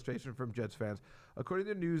sarcasm and frustration from Jets fans. According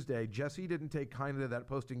to Newsday, Jesse didn't take kindly to that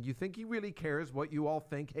posting. You think he really cares what you all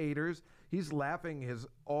think, haters? He's laughing his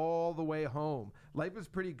all the way home. Life is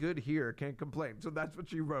pretty good here. Can't complain. So that's what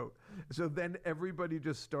she wrote. So then everybody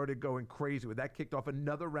just started going crazy with that. Kicked off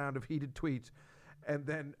another round of heated tweets. And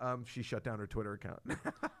then she shut down her Twitter account.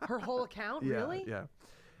 Her whole account? Yeah, really? Yeah.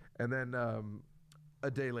 And then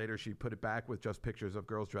a day later, she put it back with just pictures of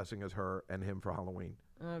girls dressing as her and him for Halloween.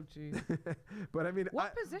 Oh, geez. But I mean,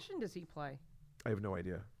 what position does he play? I have no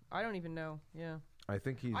idea. I don't even know. Yeah. I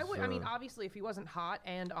think he's. I mean, obviously, if he wasn't hot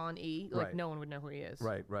and on E, like right. No one would know who he is.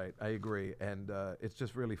 Right. I agree, and it's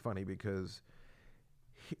just really funny because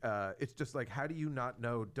it's just like, how do you not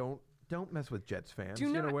know? Don't mess with Jets fans.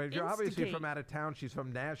 Do not you're obviously instigate. from out of town. She's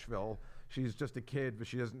from Nashville. She's just a kid, but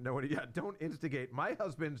she doesn't know it. Yeah, don't instigate. My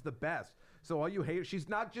husband's the best. So all you hate, she's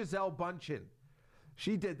not Gisele Bundchen.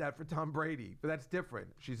 She did that for Tom Brady, but that's different.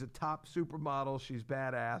 She's a top supermodel. She's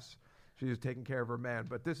badass. She's taking care of her man.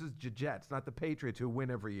 But this is Jets, not the Patriots who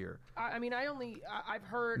win every year. I've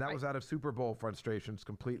heard. And that was out of Super Bowl frustrations,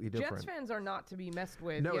 completely different. Jets fans are not to be messed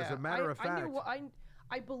with. No, yeah. as a matter of fact.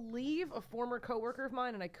 I believe a former coworker of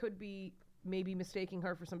mine, and I could be maybe mistaking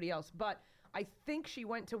her for somebody else, but I think she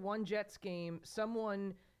went to one Jets game.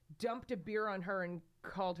 Someone dumped a beer on her and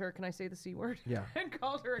called her, can I say the C word? Yeah. And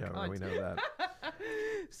called her a cunt. Yeah, we know that.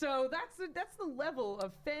 So that's the level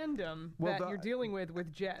of fandom that you're dealing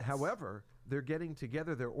with Jets. However, they're getting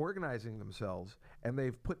together, they're organizing themselves, and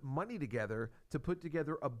they've put money together to put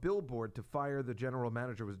together a billboard to fire the general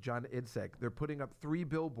manager, was John Idzik. They're putting up 3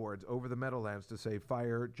 billboards over the Meadowlands to say,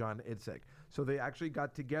 fire John Idzik. So they actually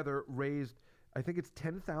got together, raised, I think it's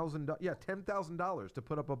 $10,000 to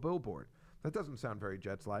put up a billboard. That doesn't sound very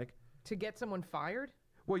Jets-like. To get someone fired?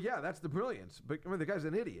 Well, yeah, that's the brilliance. But I mean, the guy's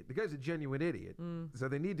an idiot. The guy's a genuine idiot. So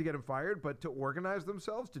they need to get him fired. But to organize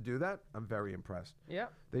themselves to do that, I'm very impressed. Yeah.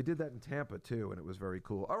 They did that in Tampa, too, and it was very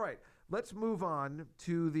cool. All right, let's move on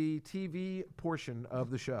to the TV portion of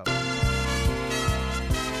the show.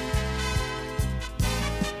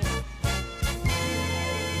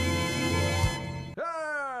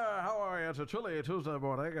 How are you? It's a chilly Tuesday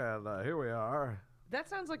morning, and here we are. That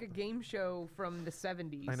sounds like a game show from the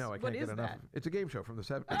 70s. I know, I can't get enough. It's a game show from the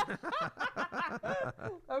 70s.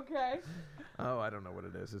 Okay. Oh, I don't know what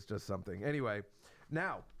it is. It's just something. Anyway,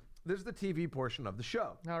 now, this is the TV portion of the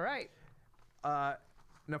show. All right. Now,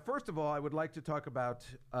 first of all, I would like to talk about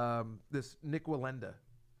this Nick Wallenda.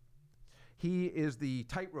 He is the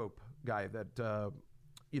tightrope guy that,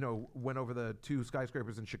 went over the 2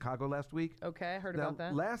 skyscrapers in Chicago last week. Okay, I heard about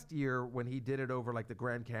that. Last year, when he did it over like the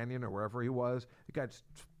Grand Canyon or wherever he was, it got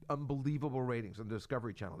unbelievable ratings on the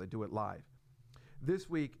Discovery Channel. They do it live. This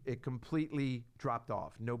week, it completely dropped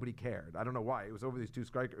off. Nobody cared. I don't know why. It was over these 2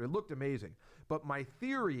 skyscrapers. It looked amazing. But my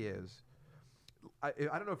theory is, I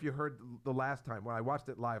don't know if you heard the last time, when I watched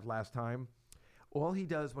it live last time, all he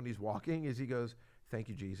does when he's walking is he goes, "Thank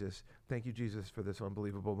you, Jesus. Thank you, Jesus, for this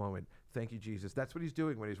unbelievable moment. Thank you, Jesus." That's what he's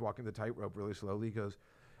doing when he's walking the tightrope really slowly. He goes,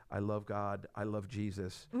 "I love God. I love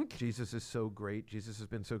Jesus. Jesus is so great. Jesus has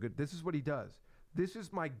been so good." This is what he does. This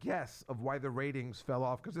is my guess of why the ratings fell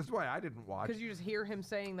off, because this is why I didn't watch. Because you just hear him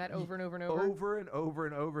saying that over and over and over? Over and over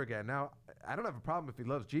and over again. Now, I don't have a problem if he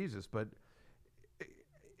loves Jesus, but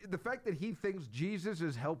the fact that he thinks Jesus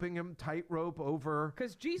is helping him tightrope over...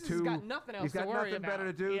 Because Jesus has got nothing else to worry about. He's got nothing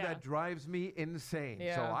better to do. Yeah. That drives me insane.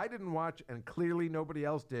 Yeah. So I didn't watch, and clearly nobody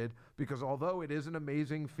else did, because although it is an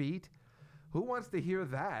amazing feat, who wants to hear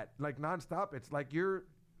that? Like, nonstop. It's like you're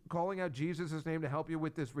calling out Jesus' name to help you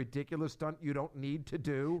with this ridiculous stunt you don't need to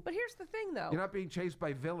do. But here's the thing, though. You're not being chased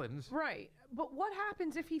by villains. Right. But what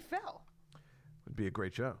happens if he fell? It'd be a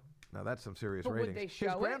great show. Now, that's some serious but ratings. Would they show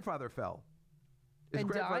His grandfather fell. And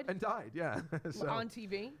died? And died, yeah. So, on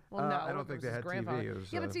TV? Well, no. I don't think they had TV.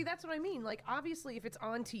 Yeah, but see, that's what I mean. Like, obviously, if it's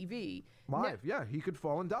on TV... Live, yeah. He could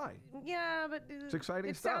fall and die. Yeah, but... it's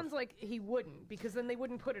exciting stuff. It sounds like he wouldn't, because then they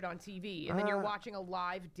wouldn't put it on TV, and then you're watching a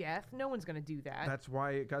live death. No one's going to do that. That's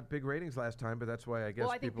why it got big ratings last time, but that's why I guess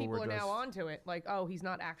well, I think people are now onto it. Like, oh, he's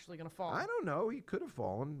not actually going to fall. I don't know. He could have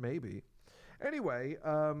fallen, maybe. Anyway,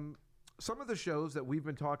 some of the shows that we've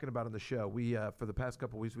been talking about on the show, we for the past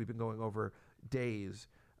couple weeks, we've been going over days...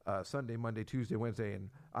 Sunday, Monday, Tuesday, Wednesday, and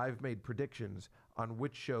I've made predictions on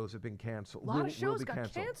which shows have been canceled. A lot of shows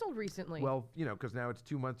got canceled recently. Well, because now it's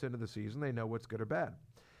 2 months into the season. They know what's good or bad.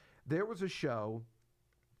 There was a show.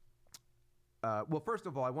 Well, first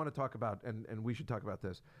of all, I want to talk about, and we should talk about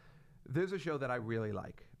this. There's a show that I really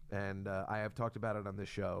like, and I have talked about it on this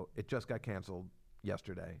show. It just got canceled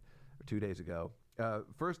yesterday, or 2 days ago.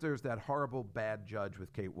 First, there's that horrible Bad Judge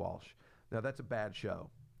with Kate Walsh. Now, that's a bad show.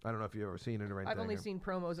 I don't know if you've ever seen it or anything. I've only seen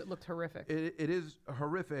promos. It looked horrific. It is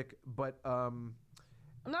horrific, but... I'm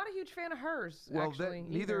not a huge fan of hers, well, actually.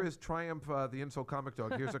 Neither is Triumph, the insult comic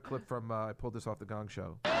dog. Here's a clip from, I pulled this off the Gong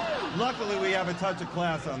Show. Luckily, we have a touch of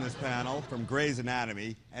class on this panel from Grey's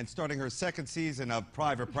Anatomy, and starting her 2nd season of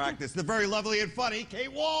Private Practice, the very lovely and funny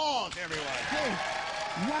Kate Walsh, everyone. Hey,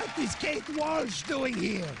 what is Kate Walsh doing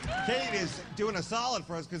here? Kate is doing a solid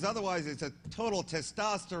for us, because otherwise it's a total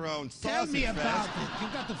testosterone sausage Tell me about fest. it.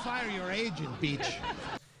 You've got to fire your agent, Beach.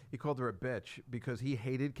 He called her a bitch because he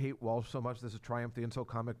hated Kate Walsh so much. This is Triumph, the insult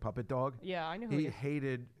comic puppet dog. Yeah, I know who he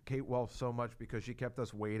hated Kate Walsh so much because she kept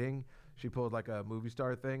us waiting. She pulled like a movie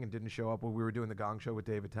star thing and didn't show up when we were doing the Gong Show with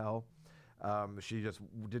Dave Attell. She just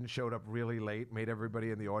didn't showed up really late, made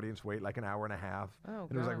everybody in the audience wait like an hour and a half. Oh,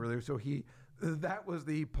 and it was like really, so that was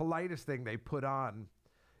the politest thing they put on.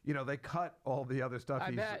 You know, they cut all the other stuff.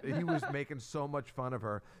 He was making so much fun of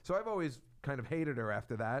her. So I've always kind of hated her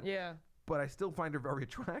after that. Yeah. But I still find her very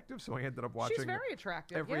attractive, so I ended up watching She's very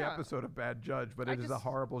attractive, every episode of Bad Judge, but it is a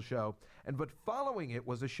horrible show. But following it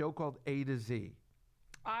was a show called A to Z.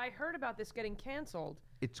 I heard about this getting canceled.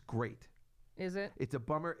 It's great. Is it? It's a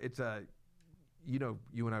bummer. It's a, you know,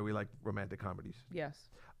 you and I, we like romantic comedies.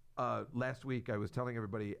 Yes. Last week, I was telling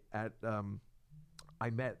everybody I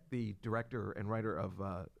met the director and writer of,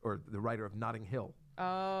 or the writer of Notting Hill.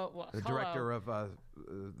 Well, the director of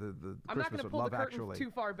I'm not Christmas going to one, pull Love the curtain Actually.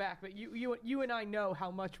 too far back, but you and I know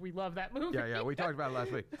how much we love that movie. Yeah, we talked about it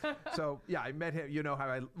last week. So yeah, I met him. You know how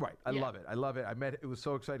I love it. I love it. It was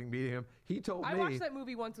so exciting meeting him. He told me. I watched that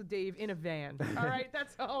movie once with Dave in a van. All right,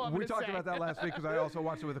 that's all I'm We going to say. talked about that last week because I also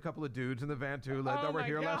watched it with a couple of dudes in the van too that were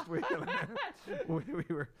here last week.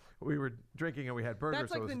 we were drinking and we had burgers,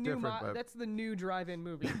 That's like so it was the new different. that's the new drive-in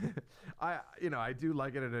movie. I do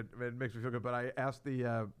like it and it makes me feel good. But I asked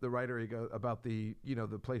the writer about the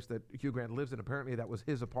place that Hugh Grant lives in. Apparently that was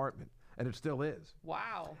his apartment, and it still is.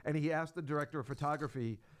 Wow. And he asked the director of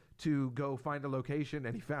photography to go find a location,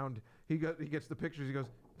 and he gets the pictures. He goes,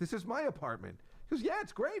 "This is my apartment." He goes, "Yeah,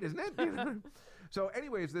 it's great, isn't it?" So,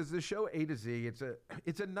 anyways, there's this show A to Z.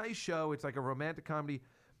 It's a nice show. It's like a romantic comedy.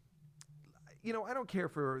 I don't care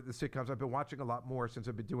for the sitcoms. I've been watching a lot more since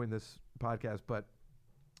I've been doing this podcast, but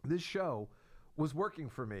this show was working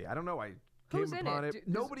for me. I don't know. I Who's came in upon it? it.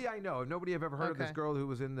 Nobody I know. Nobody I've ever heard of. This girl who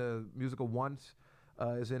was in the musical Once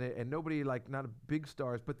is in it, and nobody not a big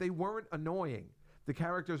stars, but they weren't annoying. The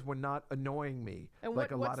characters were not annoying me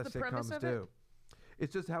like a lot of sitcoms do.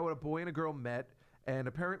 It's just how a boy and a girl met, and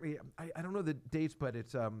apparently, I don't know the dates, but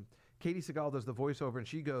it's Katie Seagal does the voiceover, and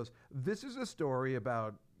she goes, "This is a story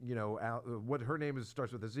about what her name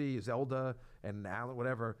starts with a Z, Zelda and Alan,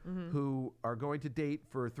 whatever, who are going to date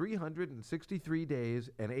for 363 days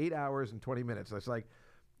and 8 hours and 20 minutes." It's like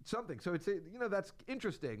something. So it's that's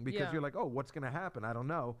interesting because you're like, oh, what's going to happen? I don't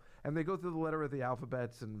know. And they go through the letter of the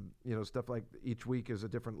alphabets and stuff like each week is a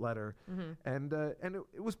different letter, and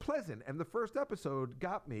it was pleasant. And the first episode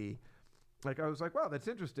got me. Like, I was like, wow, that's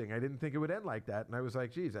interesting. I didn't think it would end like that. And I was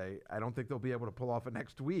like, geez, I don't think they'll be able to pull off it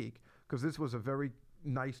next week because this was a very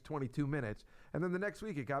nice 22 minutes. And then the next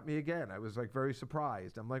week it got me again. I was like very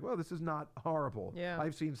surprised. I'm like, well, this is not horrible. Yeah.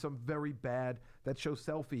 I've seen some very bad. That show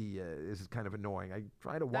Selfie is kind of annoying. I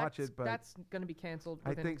try to watch it, but that's going to be canceled I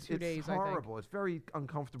within think 2 days. it's horrible. It's very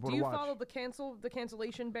uncomfortable to watch. Do you follow the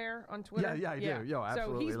cancellation bear on Twitter? Yeah, I do. Yo,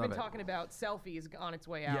 absolutely so he's love been it. talking about Selfie is on its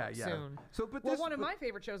way out soon. So, but one of my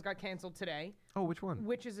favorite shows got canceled today. Oh, which one?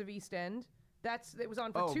 Witches of East End. It was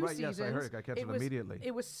on for 2 seasons. Yes, I heard it got canceled immediately.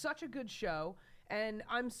 It was such a good show. And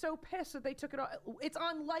I'm so pissed that they took it off. It's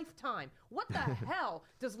on Lifetime. What the hell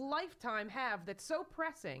does Lifetime have that's so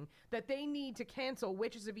pressing that they need to cancel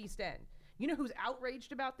Witches of East End? You know who's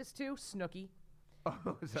outraged about this too? Snooki.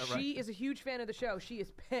 Oh, is that right? She is a huge fan of the show. She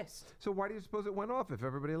is pissed. So why do you suppose it went off if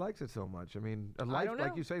everybody likes it so much? I mean, I don't know.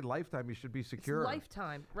 Like you say, Lifetime, you should be secure. It's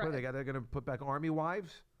Lifetime, right? They're going to put back Army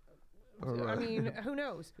Wives? I mean, who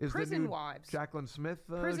knows? Is Prison the new Wives. Jacqueline Smith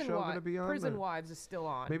show going to be on? Prison Wives is still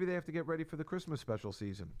on. Maybe they have to get ready for the Christmas special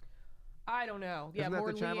season. I don't know. Yeah, Isn't that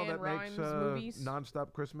more the channel Leanne that Rimes makes movies.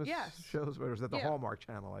 nonstop Christmas shows? Or is that the Hallmark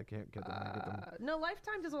channel? I can't get them. No,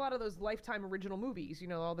 Lifetime does a lot of those Lifetime original movies.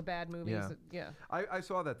 All the bad movies. Yeah. I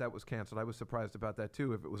saw that was canceled. I was surprised about that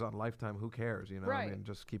too. If it was on Lifetime, who cares? Right. I mean,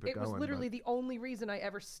 just keep it going. It was literally the only reason I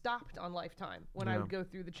ever stopped on Lifetime when I would go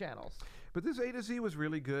through the channels. But this A to Z was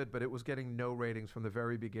really good, but it was getting no ratings from the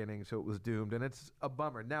very beginning, so it was doomed, and it's a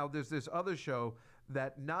bummer. Now, there's this other show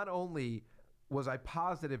that not only was I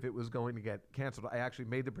positive it was going to get canceled, I actually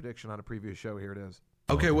made the prediction on a previous show. Here it is.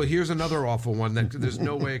 Okay, well, here's another awful one that there's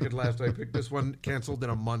no way it could last. I picked this one canceled in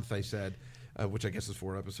a month, I said, which I guess is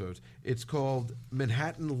 4 episodes. It's called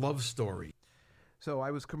Manhattan Love Story. So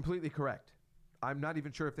I was completely correct. I'm not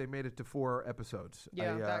even sure if they made it to 4 episodes.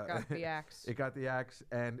 Yeah, that got the axe. It got the axe,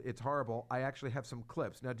 and it's horrible. I actually have some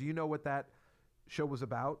clips. Now, do you know what that show was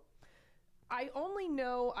about? I only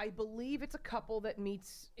know, I believe it's a couple that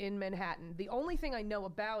meets in Manhattan. The only thing I know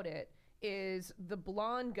about it is the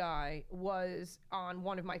blonde guy was on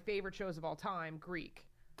one of my favorite shows of all time, Greek.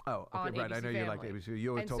 Oh, okay, right. ABC I know Family. you liked ABC. You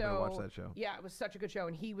always told me to watch that show. Yeah, it was such a good show,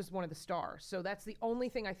 and he was one of the stars. So that's the only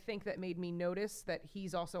thing I think that made me notice that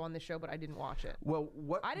he's also on this show, but I didn't watch it. Well,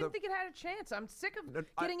 I didn't think it had a chance. I'm sick of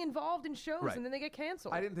getting involved in shows and then they get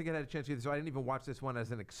canceled. I didn't think it had a chance either, so I didn't even watch this one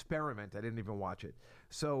as an experiment. I didn't even watch it.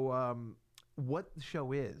 So what the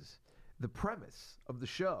show is, the premise of the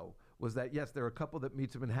show was that, yes, there are a couple that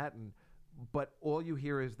meets in Manhattan, but all you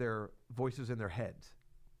hear is their voices in their heads.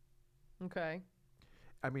 Okay.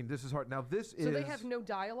 I mean, this is hard. Now, So they have no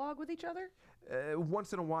dialogue with each other?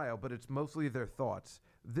 Once in a while, but it's mostly their thoughts.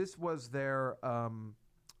 This was their,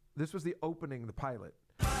 this was the opening, the pilot.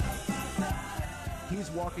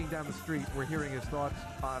 He's walking down the street. We're hearing his thoughts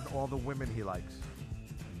on all the women he likes.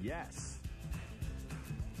 Yes.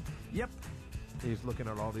 Yep. He's looking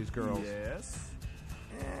at all these girls. Yes.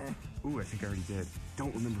 Ooh, I think I already did.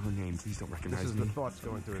 Don't remember her name. Please don't recognize me. This is the thoughts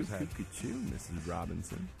going through his head. Could you, Mrs.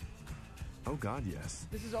 Robinson? Oh, God, yes.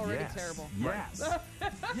 This is already terrible. Yes.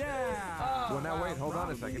 Yeah. Well, now wait. Hold on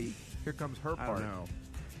a second. Here comes her I part. don't know.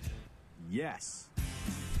 Yes.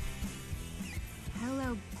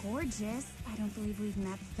 Hello, gorgeous. I don't believe we've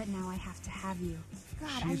met, but now I have to have you. God,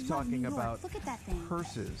 She's I love talking New York. about Look at that thing.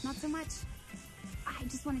 purses. Not so much. I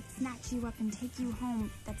just want to snatch you up and take you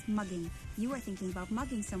home. That's mugging. You are thinking about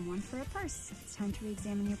mugging someone for a purse. It's time to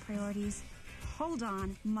re-examine your priorities. Hold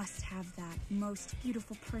on. Must have that most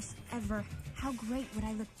beautiful purse ever. How great would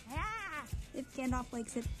I look? Ah! If Gandalf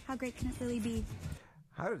likes it, how great can it really be?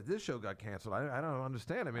 How did this show got canceled? I don't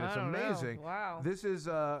understand. I mean, it's I don't know. amazing. Wow. This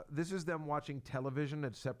is them watching television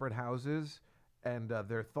at separate houses and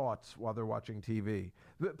their thoughts while they're watching TV.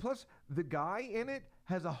 Plus, the guy in it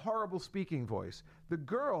has a horrible speaking voice. The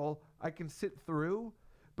girl I can sit through,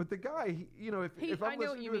 but the guy, if I'm I know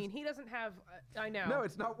what listening you to his- mean. He doesn't have. I know. No,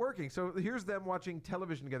 it's not working. So here's them watching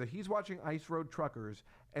television together. He's watching Ice Road Truckers,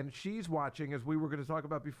 and she's watching, as we were going to talk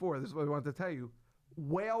about before, this is what I wanted to tell you,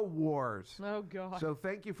 Whale Wars. Oh, God. So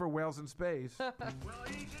thank you for Whales in Space.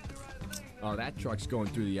 Oh, that truck's going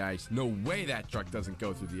through the ice. No way that truck doesn't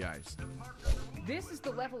go through the ice. This is the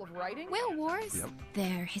level of writing? Whale wars?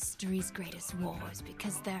 They're history's greatest wars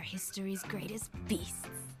because they're history's greatest beasts.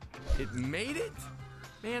 It made it?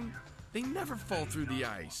 Man, they never fall through the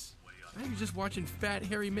ice. Now you're just watching fat,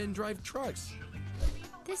 hairy men drive trucks.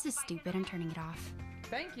 This is stupid. I'm turning it off.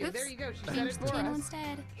 Thank you. Oops. There you go. She said Change it the for channel us.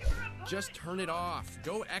 instead. Just turn it off.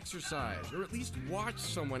 Go exercise, or at least watch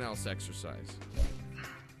someone else exercise.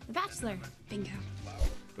 The Bachelor. Bingo.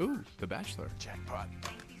 Ooh, The Bachelor. Jackpot.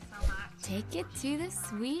 Take it to the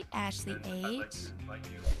sweet Ashley H.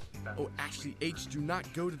 Oh, Ashley H, do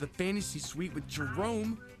not go to the fantasy suite with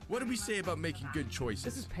Jerome. What did we say about making good choices?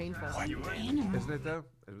 This is painful. Animal. Isn't it, though?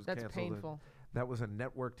 It was That's canceled. painful. That was a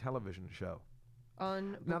network television show.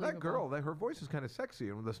 Unbelievable. Now, that girl, her voice is kind of sexy,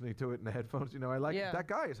 and listening to it in the headphones, I like Yeah. that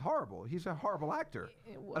guy is horrible. He's a horrible actor.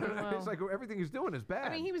 I don't know. It's like everything he's doing is bad.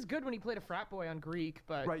 I mean, he was good when he played a frat boy on Greek,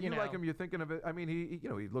 but Right, you know. like him, you're thinking of it. I mean, he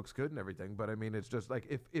looks good and everything, but I mean, it's just like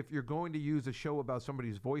if you're going to use a show about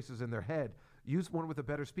somebody's voices in their head, use one with a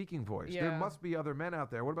better speaking voice. There Yeah. must be other men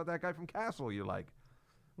out there. What about that guy from Castle you like?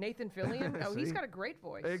 Nathan Fillion? Oh, he's See? got a great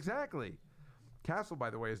voice. Exactly. Castle,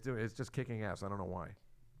 by the way, it's just kicking ass. I don't know why.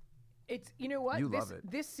 It's you know what? You this, love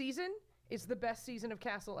it. This season is the best season of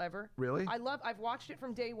Castle ever. Really? I've watched it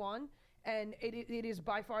from day one, and it is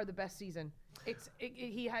by far the best season. It's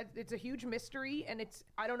a huge mystery, and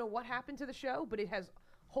I don't know what happened to the show, but it has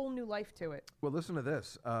whole new life to it. Well, listen to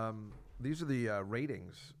this. These are the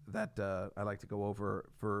ratings that I like to go over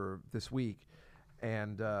for this week,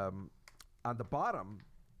 and on the bottom,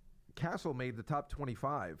 Castle made the top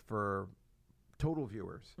 25 for total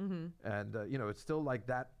viewers, and it's still like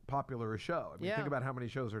that popular a show. I mean, Yeah. think about how many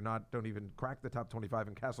shows don't even crack the top 25,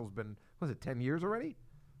 and Castle's been 10 years already?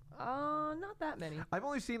 Not that many. I've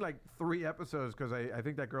only seen like 3 episodes because I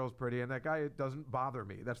think that girl's pretty, and that guy doesn't bother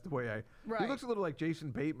me. That's the way he Right. looks a little like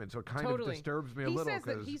Jason Bateman, so it kind of Totally. disturbs me a He little. says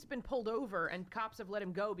that 'cause- he's been pulled over, and cops have let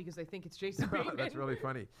him go because they think it's Jason Bateman. That's really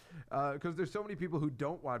funny because there's so many people who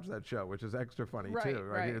don't watch that show, which is extra funny Right, too.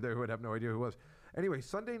 right. There who would have no idea who it was. Anyway,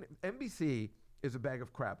 Sunday NBC is a bag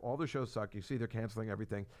of crap. All their shows suck. You see, they're canceling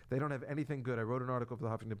everything. They don't have anything good. I wrote an article for the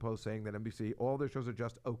Huffington Post saying that NBC, all their shows are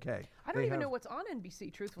just okay. I don't even know what's on NBC,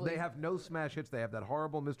 truthfully. They have no smash hits. They have that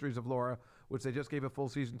horrible Mysteries of Laura, which they just gave a full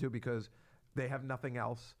season to because they have nothing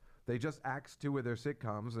else. They just axed 2 of their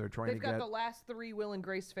sitcoms. They're trying They've to got get the last 3 Will and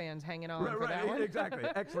Grace fans hanging on for Right, that one. exactly.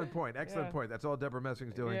 Excellent point. Excellent Yeah. point. That's all Deborah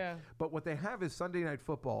Messing's doing. Yeah. But what they have is Sunday Night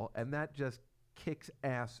Football, and that just kicks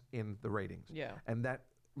ass in the ratings. Yeah. And that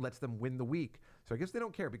lets them win the week. So I guess they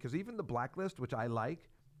don't care because even The Blacklist, which I like,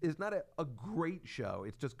 is not a great show.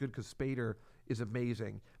 It's just good because Spader is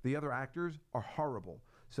amazing. The other actors are horrible,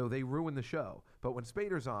 so they ruin the show. But when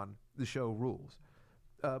Spader's on, the show rules.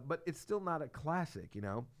 But it's still not a classic,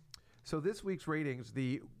 So this week's ratings,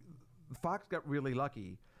 the Fox got really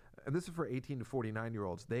lucky, and this is for 18 to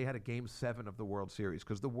 49-year-olds. They had a Game 7 of the World Series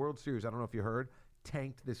because the World Series, I don't know if you heard,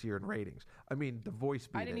 tanked this year in ratings. I mean, The Voice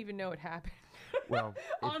beat I didn't it. even know it happened. Well, it did,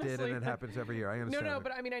 Honestly. and it happens every year. I understand. No, it.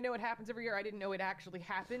 but I mean, I know it happens every year. I didn't know it actually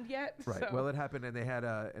happened yet. Right. So. Well, it happened, and they had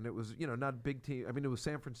and it was not a big team. I mean, it was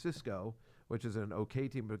San Francisco, which is an okay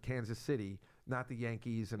team, but Kansas City, not the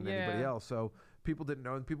Yankees and anybody Yeah. else. So people didn't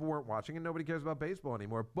know, and people weren't watching, and nobody cares about baseball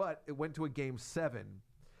anymore. But it went to a Game 7,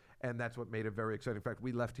 and that's what made it very exciting. In fact,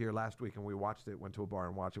 we left here last week and we watched it. Went to a bar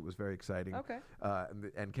and watched it. It was very exciting. Okay.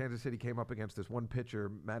 And Kansas City came up against this one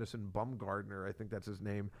pitcher, Madison Bumgarner, I think that's his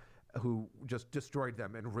name, who just destroyed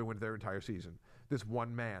them and ruined their entire season. This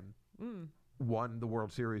one man won the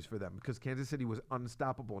World Series for them because Kansas City was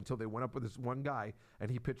unstoppable until they went up with this one guy and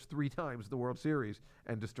he pitched 3 times the World Series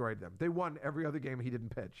and destroyed them. They won every other game he didn't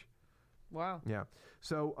pitch. Wow. Yeah.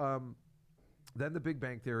 So then the Big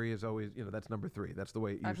Bang Theory is always, that's number 3. That's the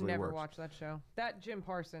way it usually works. I've never watched that show. That Jim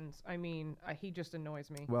Parsons, I mean, he just annoys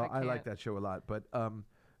me. Well, I like that show a lot. But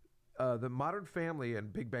the Modern Family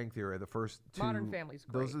and Big Bang Theory are the first 2. Modern Family's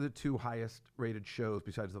great. Those are the 2 highest rated shows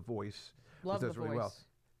besides The Voice. Love The does really Voice. well.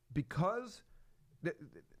 Because,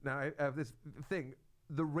 now I have this thing,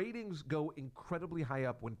 the ratings go incredibly high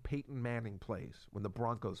up when Peyton Manning plays, when the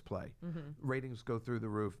Broncos play. Ratings go through the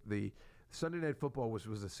roof. The Sunday Night Football was a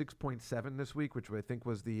 6.7 this week, which I think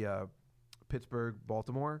was the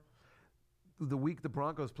Pittsburgh-Baltimore. The week the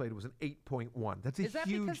Broncos played was an 8.1. That's a huge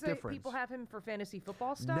difference. Is that because people have him for fantasy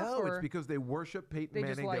football stuff? No, it's because they worship Peyton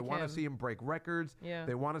Manning. They want to see him break records. Yeah.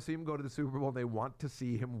 They want to see him go to the Super Bowl. They want to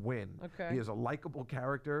see him win. Okay. He is a likable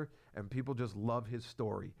character, and people just love his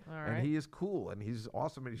story. All right. And he is cool, and he's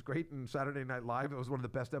awesome, and he's great in Saturday Night Live. It was one of the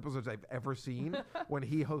best episodes I've ever seen when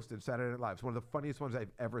he hosted Saturday Night Live. It's one of the funniest ones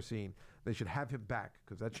I've ever seen. They should have him back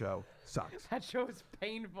because that show sucks. That show is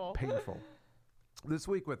painful. Painful. This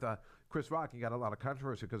week with Chris Rock, he got a lot of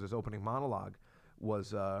controversy because his opening monologue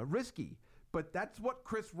was risky. But that's what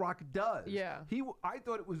Chris Rock does. Yeah. I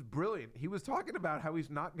thought it was brilliant. He was talking about how he's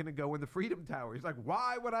not going to go in the Freedom Tower. He's like,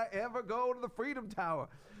 why would I ever go to the Freedom Tower?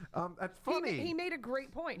 That's funny. He made a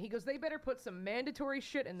great point. He goes, they better put some mandatory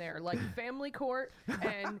shit in there, like family court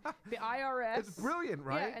and the IRS. It's brilliant,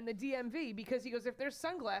 right? Yeah, and the DMV, because he goes, if there's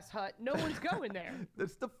Sunglass Hut, no one's going there.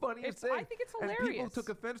 That's the funniest thing. I think it's hilarious. And people took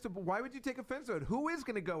offense to, but why would you take offense to it? Who is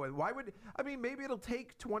going to go in? Maybe it'll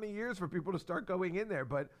take 20 years for people to start going in there,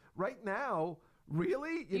 but right now,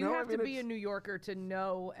 really? You have to be a New Yorker to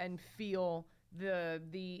know and feel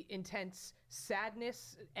the intense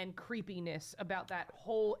sadness and creepiness about that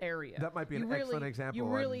whole area. That might be an excellent example. You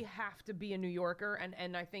really have to be a New Yorker,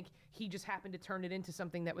 and I think he just happened to turn it into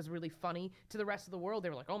something that was really funny to the rest of the world. They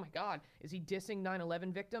were like, oh my God, is he dissing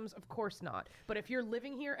 9/11 victims? Of course not. But if you're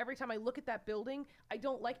living here, every time I look at that building, I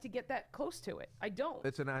don't like to get that close to it. I don't.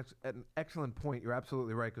 It's an excellent point. You're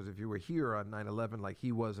absolutely right, because if you were here on 9/11 like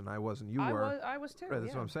he was and I was and you were. I was too. Right,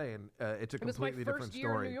 that's what I'm saying. It's a completely different story. It was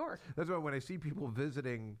my first year in New York. That's why when I see people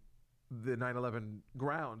visiting the 9/11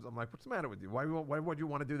 grounds, I'm like, what's the matter with you? Why would you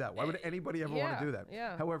want to do that? Why would anybody ever want to do that?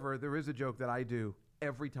 Yeah. However, there is a joke that I do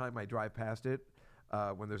every time I drive past it.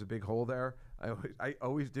 When there's a big hole there, I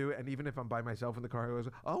always do, and even if I'm by myself in the car, I always,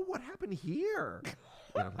 oh, what happened here?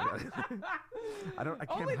 I can't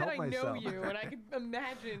Only help that I myself. know you, and I can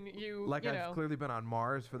imagine you. Like I've clearly been on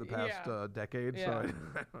Mars for the past decade, so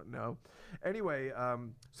I don't know. Anyway,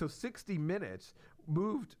 so 60 Minutes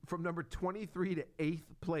moved from number 23 to 8th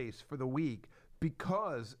place for the week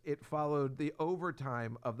because it followed the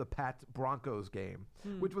overtime of the Pats Broncos game,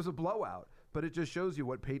 which was a blowout. But it just shows you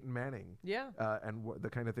what Peyton Manning and the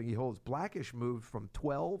kind of thing he holds. Blackish moved from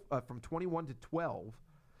 21 to 12.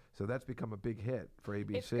 So that's become a big hit for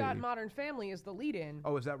ABC. It's got Modern Family as the lead-in.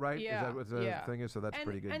 Oh, is that right? Yeah. Is that what the thing is? So that's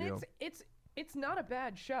pretty good deal. It's not a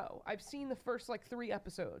bad show. I've seen the first 3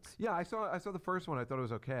 episodes. Yeah, I saw the first one. I thought it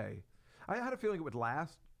was okay. I had a feeling it would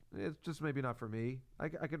last. It's just maybe not for me.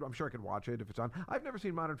 I'm sure I could watch it if it's on. I've never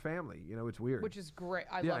seen Modern Family. It's weird. Which is great.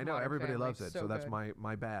 I know Modern everybody Family. loves it. So that's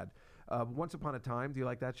my bad. Once Upon a Time. Do you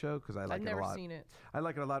like that show? Because I like it a lot. I've never seen it. I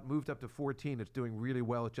like it a lot. Moved up to 14. It's doing really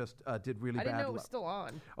well. It just did really bad. I didn't know it was still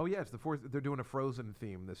on. Oh yeah, it's the 4th. They're doing a Frozen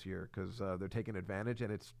theme this year because they're taking advantage,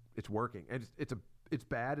 and it's working. And it's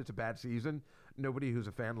bad. It's a bad season. Nobody who's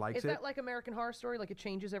a fan likes it. Is that like American Horror Story? Like it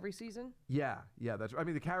changes every season? Yeah. That's. I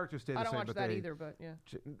mean, the characters stay the same. I don't watch that either, but yeah.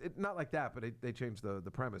 Not like that, but they changed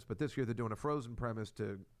the premise. But this year they're doing a Frozen premise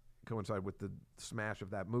to coincide with the smash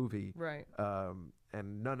of that movie. Right.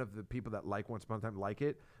 And none of the people that like Once Upon a Time like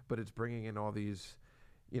it, but it's bringing in all these,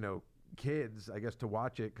 kids, I guess, to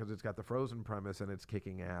watch it because it's got the Frozen premise and it's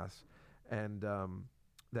kicking ass. And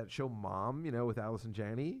that show Mom, with Allison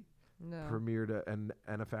Janney, premiered and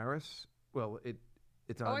Anna Faris. Well,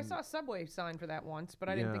 it's on. Oh, I saw a Subway sign for that once, but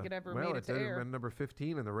I didn't think it ever made it to air. Well, it's number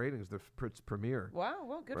 15 in the ratings. Its premiere. Wow,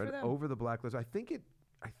 well, good for them. Over the Blacklist. I think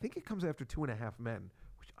it comes after 2.5 Men.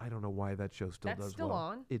 I don't know why that show still does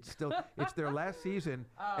well. That's still on? It's their last season,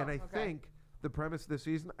 and I think the premise this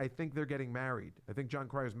season, I think they're getting married. I think John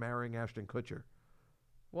Cryer's marrying Ashton Kutcher.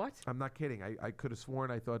 What? I'm not kidding. I could have sworn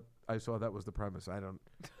I thought I saw that was the premise. I don't.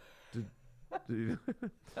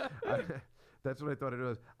 That's what I thought it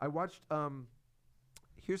was. I watched.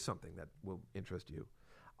 Here's something that will interest you.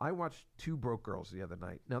 I watched Two Broke Girls the other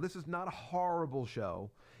night. Now, this is not a horrible show.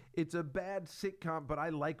 It's a bad sitcom, but I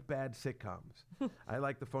like bad sitcoms. I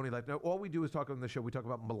like the phony life. Now, all we do is talk on the show. We talk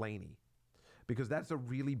about Mulaney, because that's a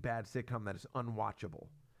really bad sitcom that is unwatchable.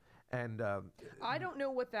 And I don't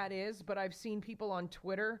know what that is, but I've seen people on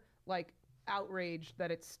Twitter outraged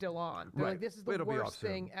that it's still on. They're Right. like, this is the It'll be off worst soon.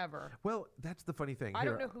 thing ever. Well, that's the funny thing. I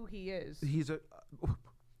Here, don't know who he is. He's a...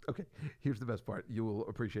 okay, here's the best part. You will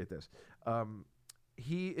appreciate this.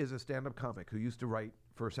 He is a stand-up comic who used to write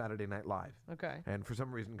for Saturday Night Live. Okay. And for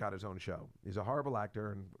some reason got his own show. He's a horrible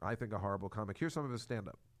actor and I think a horrible comic. Here's some of his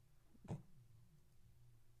stand-up.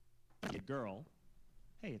 A girl.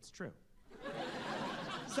 Hey, it's true.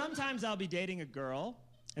 Sometimes I'll be dating a girl,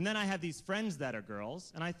 and then I have these friends that are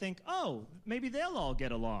girls, and I think, oh, maybe they'll all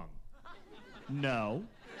get along. No.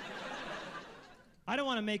 I don't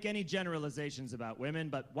want to make any generalizations about women,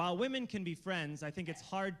 but while women can be friends, I think it's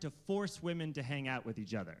hard to force women to hang out with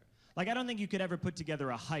each other. Like, I don't think you could ever put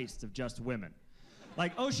together a heist of just women.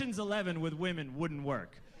 Like, Ocean's 11 with women wouldn't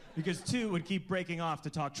work, because 2 would keep breaking off to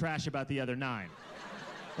talk trash about the other 9.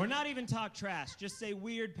 Or not even talk trash, just say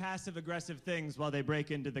weird passive-aggressive things while they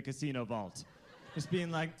break into the casino vault. Just being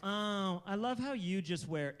like, oh, I love how you just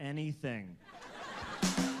wear anything.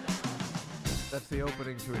 That's the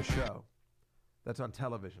opening to his show. That's on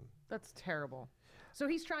television. That's terrible. So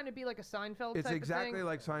he's trying to be like a Seinfeld It's type exactly of thing?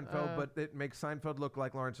 like Seinfeld, but it makes Seinfeld look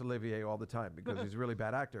like Laurence Olivier all the time because he's a really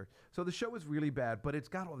bad actor. So the show is really bad, but it's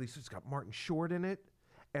got all these. It's got Martin Short in it,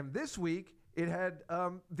 and this week it had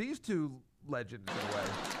these two legends in a way.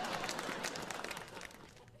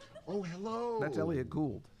 Oh, hello. That's Elliot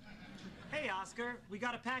Gould. Hey, Oscar, we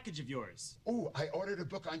got a package of yours. Oh, I ordered a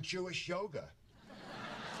book on Jewish yoga.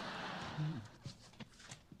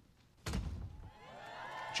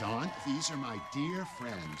 John, these are my dear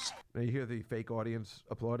friends. Now you hear the fake audience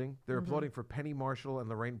applauding? They're applauding for Penny Marshall and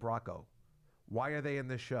Lorraine Bracco. Why are they in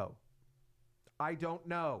this show? I don't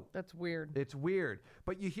know. That's weird. It's weird.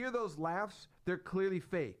 But you hear those laughs, they're clearly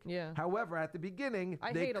fake. Yeah. However, at the beginning,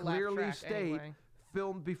 I they hate a laugh clearly track state anyway.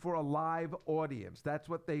 filmed before a live audience. That's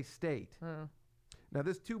what they state. Now,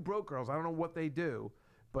 this Two Broke Girls, I don't know what they do,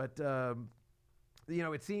 but you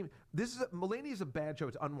know, it seemed Mulaney is a bad show.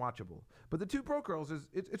 It's unwatchable. But the Two Broke Girls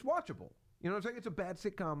it's watchable. You know what I'm saying? It's a bad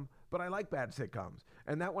sitcom, but I like bad sitcoms,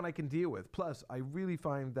 and that one I can deal with. Plus, I really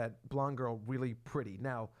find that blonde girl really pretty.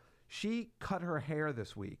 Now, she cut her hair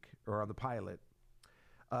this week, or on the pilot.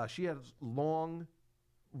 She has long,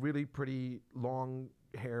 really pretty long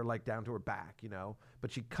hair, like down to her back, you know.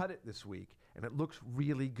 But she cut it this week, and it looks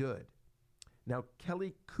really good. Now,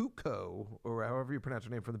 Kelly Kuko, or however you pronounce her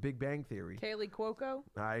name, from The Big Bang Theory. Kaylee Cuoco?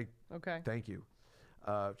 Okay. Thank you.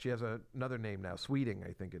 She has another name now, Sweeting,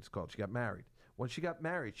 I think it's called. She got married. When she got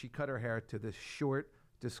married, she cut her hair to this short,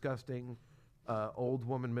 disgusting, old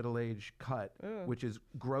woman, middle-aged cut, which is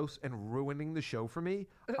gross and ruining the show for me.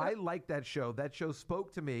 I like that show. That show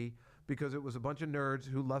spoke to me because it was a bunch of nerds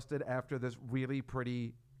who lusted after this really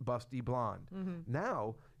pretty, busty blonde.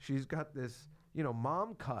 Now, she's got this, you know,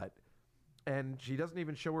 mom cut, and she doesn't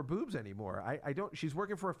even show her boobs anymore. She's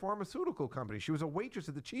working for a pharmaceutical company. She was a waitress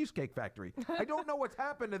at the Cheesecake Factory. I don't know what's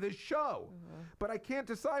happened to this show, but I can't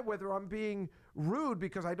decide whether I'm being rude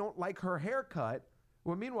because I don't like her haircut.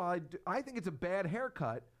 Well, meanwhile, I think it's a bad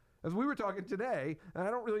haircut. As we were talking today, and I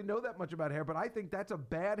don't really know that much about hair, but I think that's a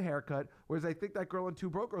bad haircut, whereas I think that girl in Two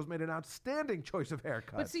Broke Girls made an outstanding choice of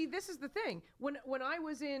haircut. But see, this is the thing. When I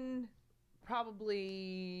was in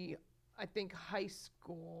probably, I think, high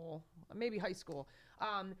school,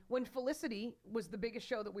 when Felicity was the biggest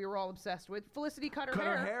show that we were all obsessed with, Felicity cut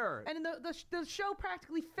her hair. And the show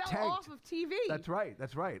practically fell Tanked. off of TV. That's right.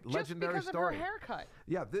 Just Legendary because story. of her haircut.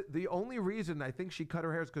 Yeah, the only reason I think she cut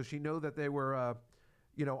her hair is because she knew that they were,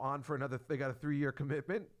 on for they got a 3-year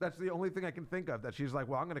commitment. That's the only thing I can think of, that she's like,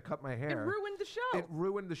 well, I'm going to cut my hair. It ruined the show. It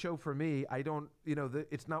ruined the show for me. I don't,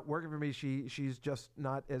 it's not working for me. She's just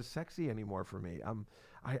not as sexy anymore for me.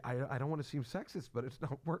 I don't want to seem sexist, but it's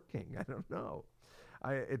not working. I don't know.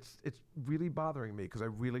 It's really bothering me because I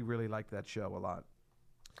really, really like that show a lot.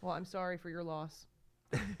 Well, I'm sorry for your loss.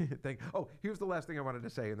 Here's the last thing I wanted to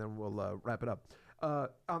say, and then we'll wrap it up.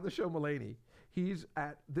 On the show Mulaney,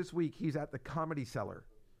 this week he's at the Comedy Cellar.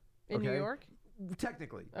 In New York?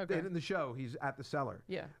 Technically. Okay. In the show, he's at the Cellar.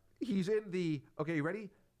 Yeah. He's in the, okay, you ready?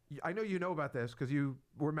 I know you know about this because you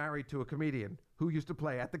were married to a comedian who used to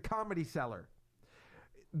play at the Comedy Cellar.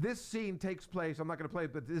 This scene takes place, I'm not going to play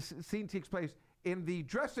it, but this scene takes place in the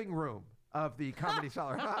dressing room of the Comedy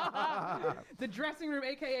Cellar. The dressing room,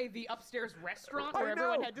 a.k.a. the upstairs restaurant where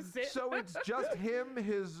everyone had to sit. So it's just him,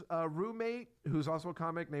 his roommate, who's also a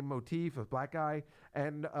comic named Motif, a black guy,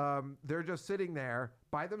 and they're just sitting there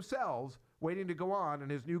by themselves waiting to go on, and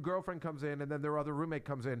his new girlfriend comes in, and then their other roommate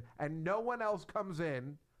comes in, and no one else comes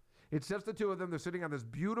in. It's just the two of them. They're sitting on this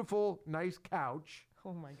beautiful, nice couch.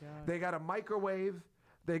 Oh, my God. They got a microwave.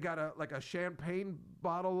 They got a champagne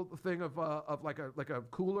bottle thing of like a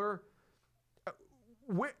cooler.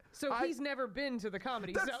 he's never been to the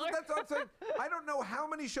Comedy Cellar. That's what I'm saying. I don't know how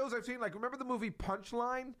many shows I've seen. Like, remember the movie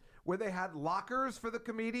Punchline, where they had lockers for the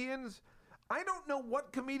comedians? I don't know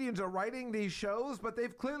what comedians are writing these shows, but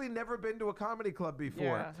they've clearly never been to a comedy club before.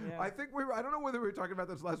 Yeah. I think I don't know whether we were talking about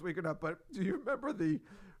this last week or not, but do you remember the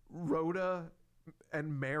Rhoda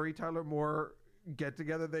and Mary Tyler Moore get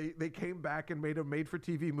together? They came back and made a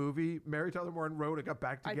made-for-TV movie. Mary Tyler Moore and Rhoda got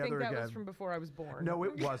back together again. I think that was from before I was born. No,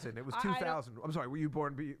 it wasn't. It was 2000. I'm sorry. Were you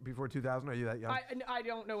born before 2000? Are you that young? I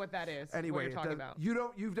don't know what that is. Anyway, what you're talking about.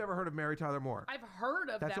 You've never heard of Mary Tyler Moore. I've heard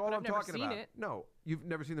of That's that, all but I'm I've never talking seen about. it. No, you've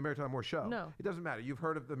never seen the Mary Tyler Moore show. No. It doesn't matter. You've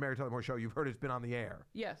heard of the Mary Tyler Moore show. You've heard it's been on the air.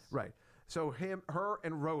 Yes. Right. So her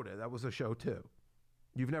and Rhoda, that was a show too.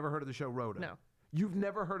 You've never heard of the show Rhoda? No. You've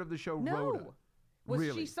never heard of the show Rhoda? Was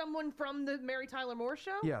really? she someone from the Mary Tyler Moore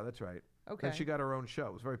show? Yeah, that's right. Okay. And she got her own show.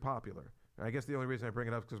 It was very popular. And I guess the only reason I bring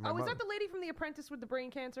it up is because my mother... is that the lady from The Apprentice with the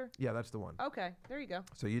brain cancer? Yeah, that's the one. Okay, there you go.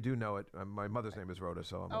 So you do know it. My mother's name is Rhoda,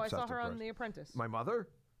 so I'm obsessed, I saw her of on course. The Apprentice. My mother?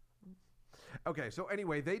 Okay, so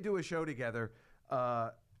anyway, they do a show together,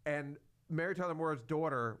 and Mary Tyler Moore's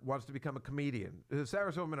daughter wants to become a comedian.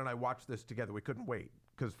 Sarah Silverman and I watched this together. We couldn't wait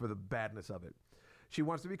because for the badness of it. She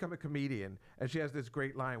wants to become a comedian, and she has this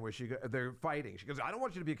great line where they're fighting. She goes, I don't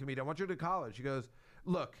want you to be a comedian. I want you to college. She goes,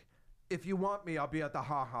 look, if you want me, I'll be at the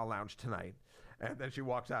Ha Ha Lounge tonight. And then she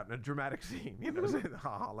walks out in a dramatic scene, saying the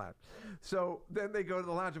Ha Ha Lounge. So then they go to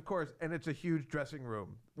the lounge, of course, and it's a huge dressing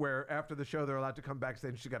room where after the show, they're allowed to come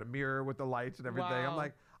backstage. She's got a mirror with the lights and everything. Wow. I'm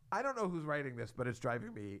like, I don't know who's writing this, but it's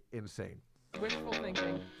driving me insane. Wishful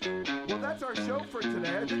thinking. Well, that's our show for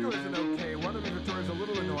today. I think it was an okay one. I mean, Victoria's a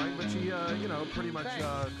little annoying, but she, pretty much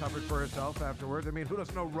covered for herself afterwards. I mean, who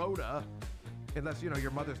doesn't know Rhoda? Unless,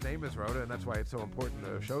 your mother's name is Rhoda, and that's why it's so important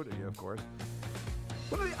to show to you, of course.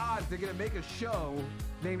 What are the odds they're going to make a show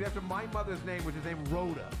named after my mother's name, which is named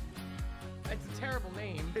Rhoda? It's a terrible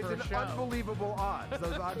name It's for a an show. unbelievable odds.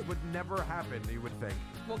 Those odds would never happen, you would think.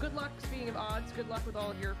 Well, good luck, speaking of odds. Good luck with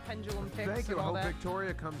all of your pendulum picks. Thank you. And I all hope that.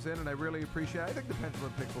 Victoria comes in, and I really appreciate it. I think the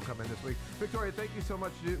pendulum pick will come in this week. Victoria, thank you so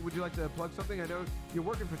much. Would you like to plug something? I know you're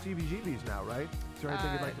working for CBGBs now, right? Is there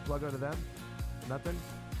anything you'd like to plug out of them? Nothing?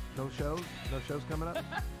 No shows? No shows coming up?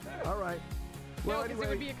 All right. Well, no, because anyway, it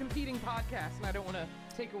would be a competing podcast, and I don't want to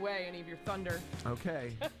take away any of your thunder.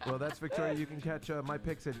 Okay. Well, that's Victoria. You can catch my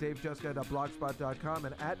picks at davejuskow.blogspot.com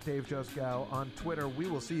and at davejuskow on Twitter. We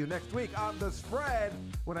will see you next week on The Spread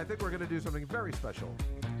when I think we're going to do something very special.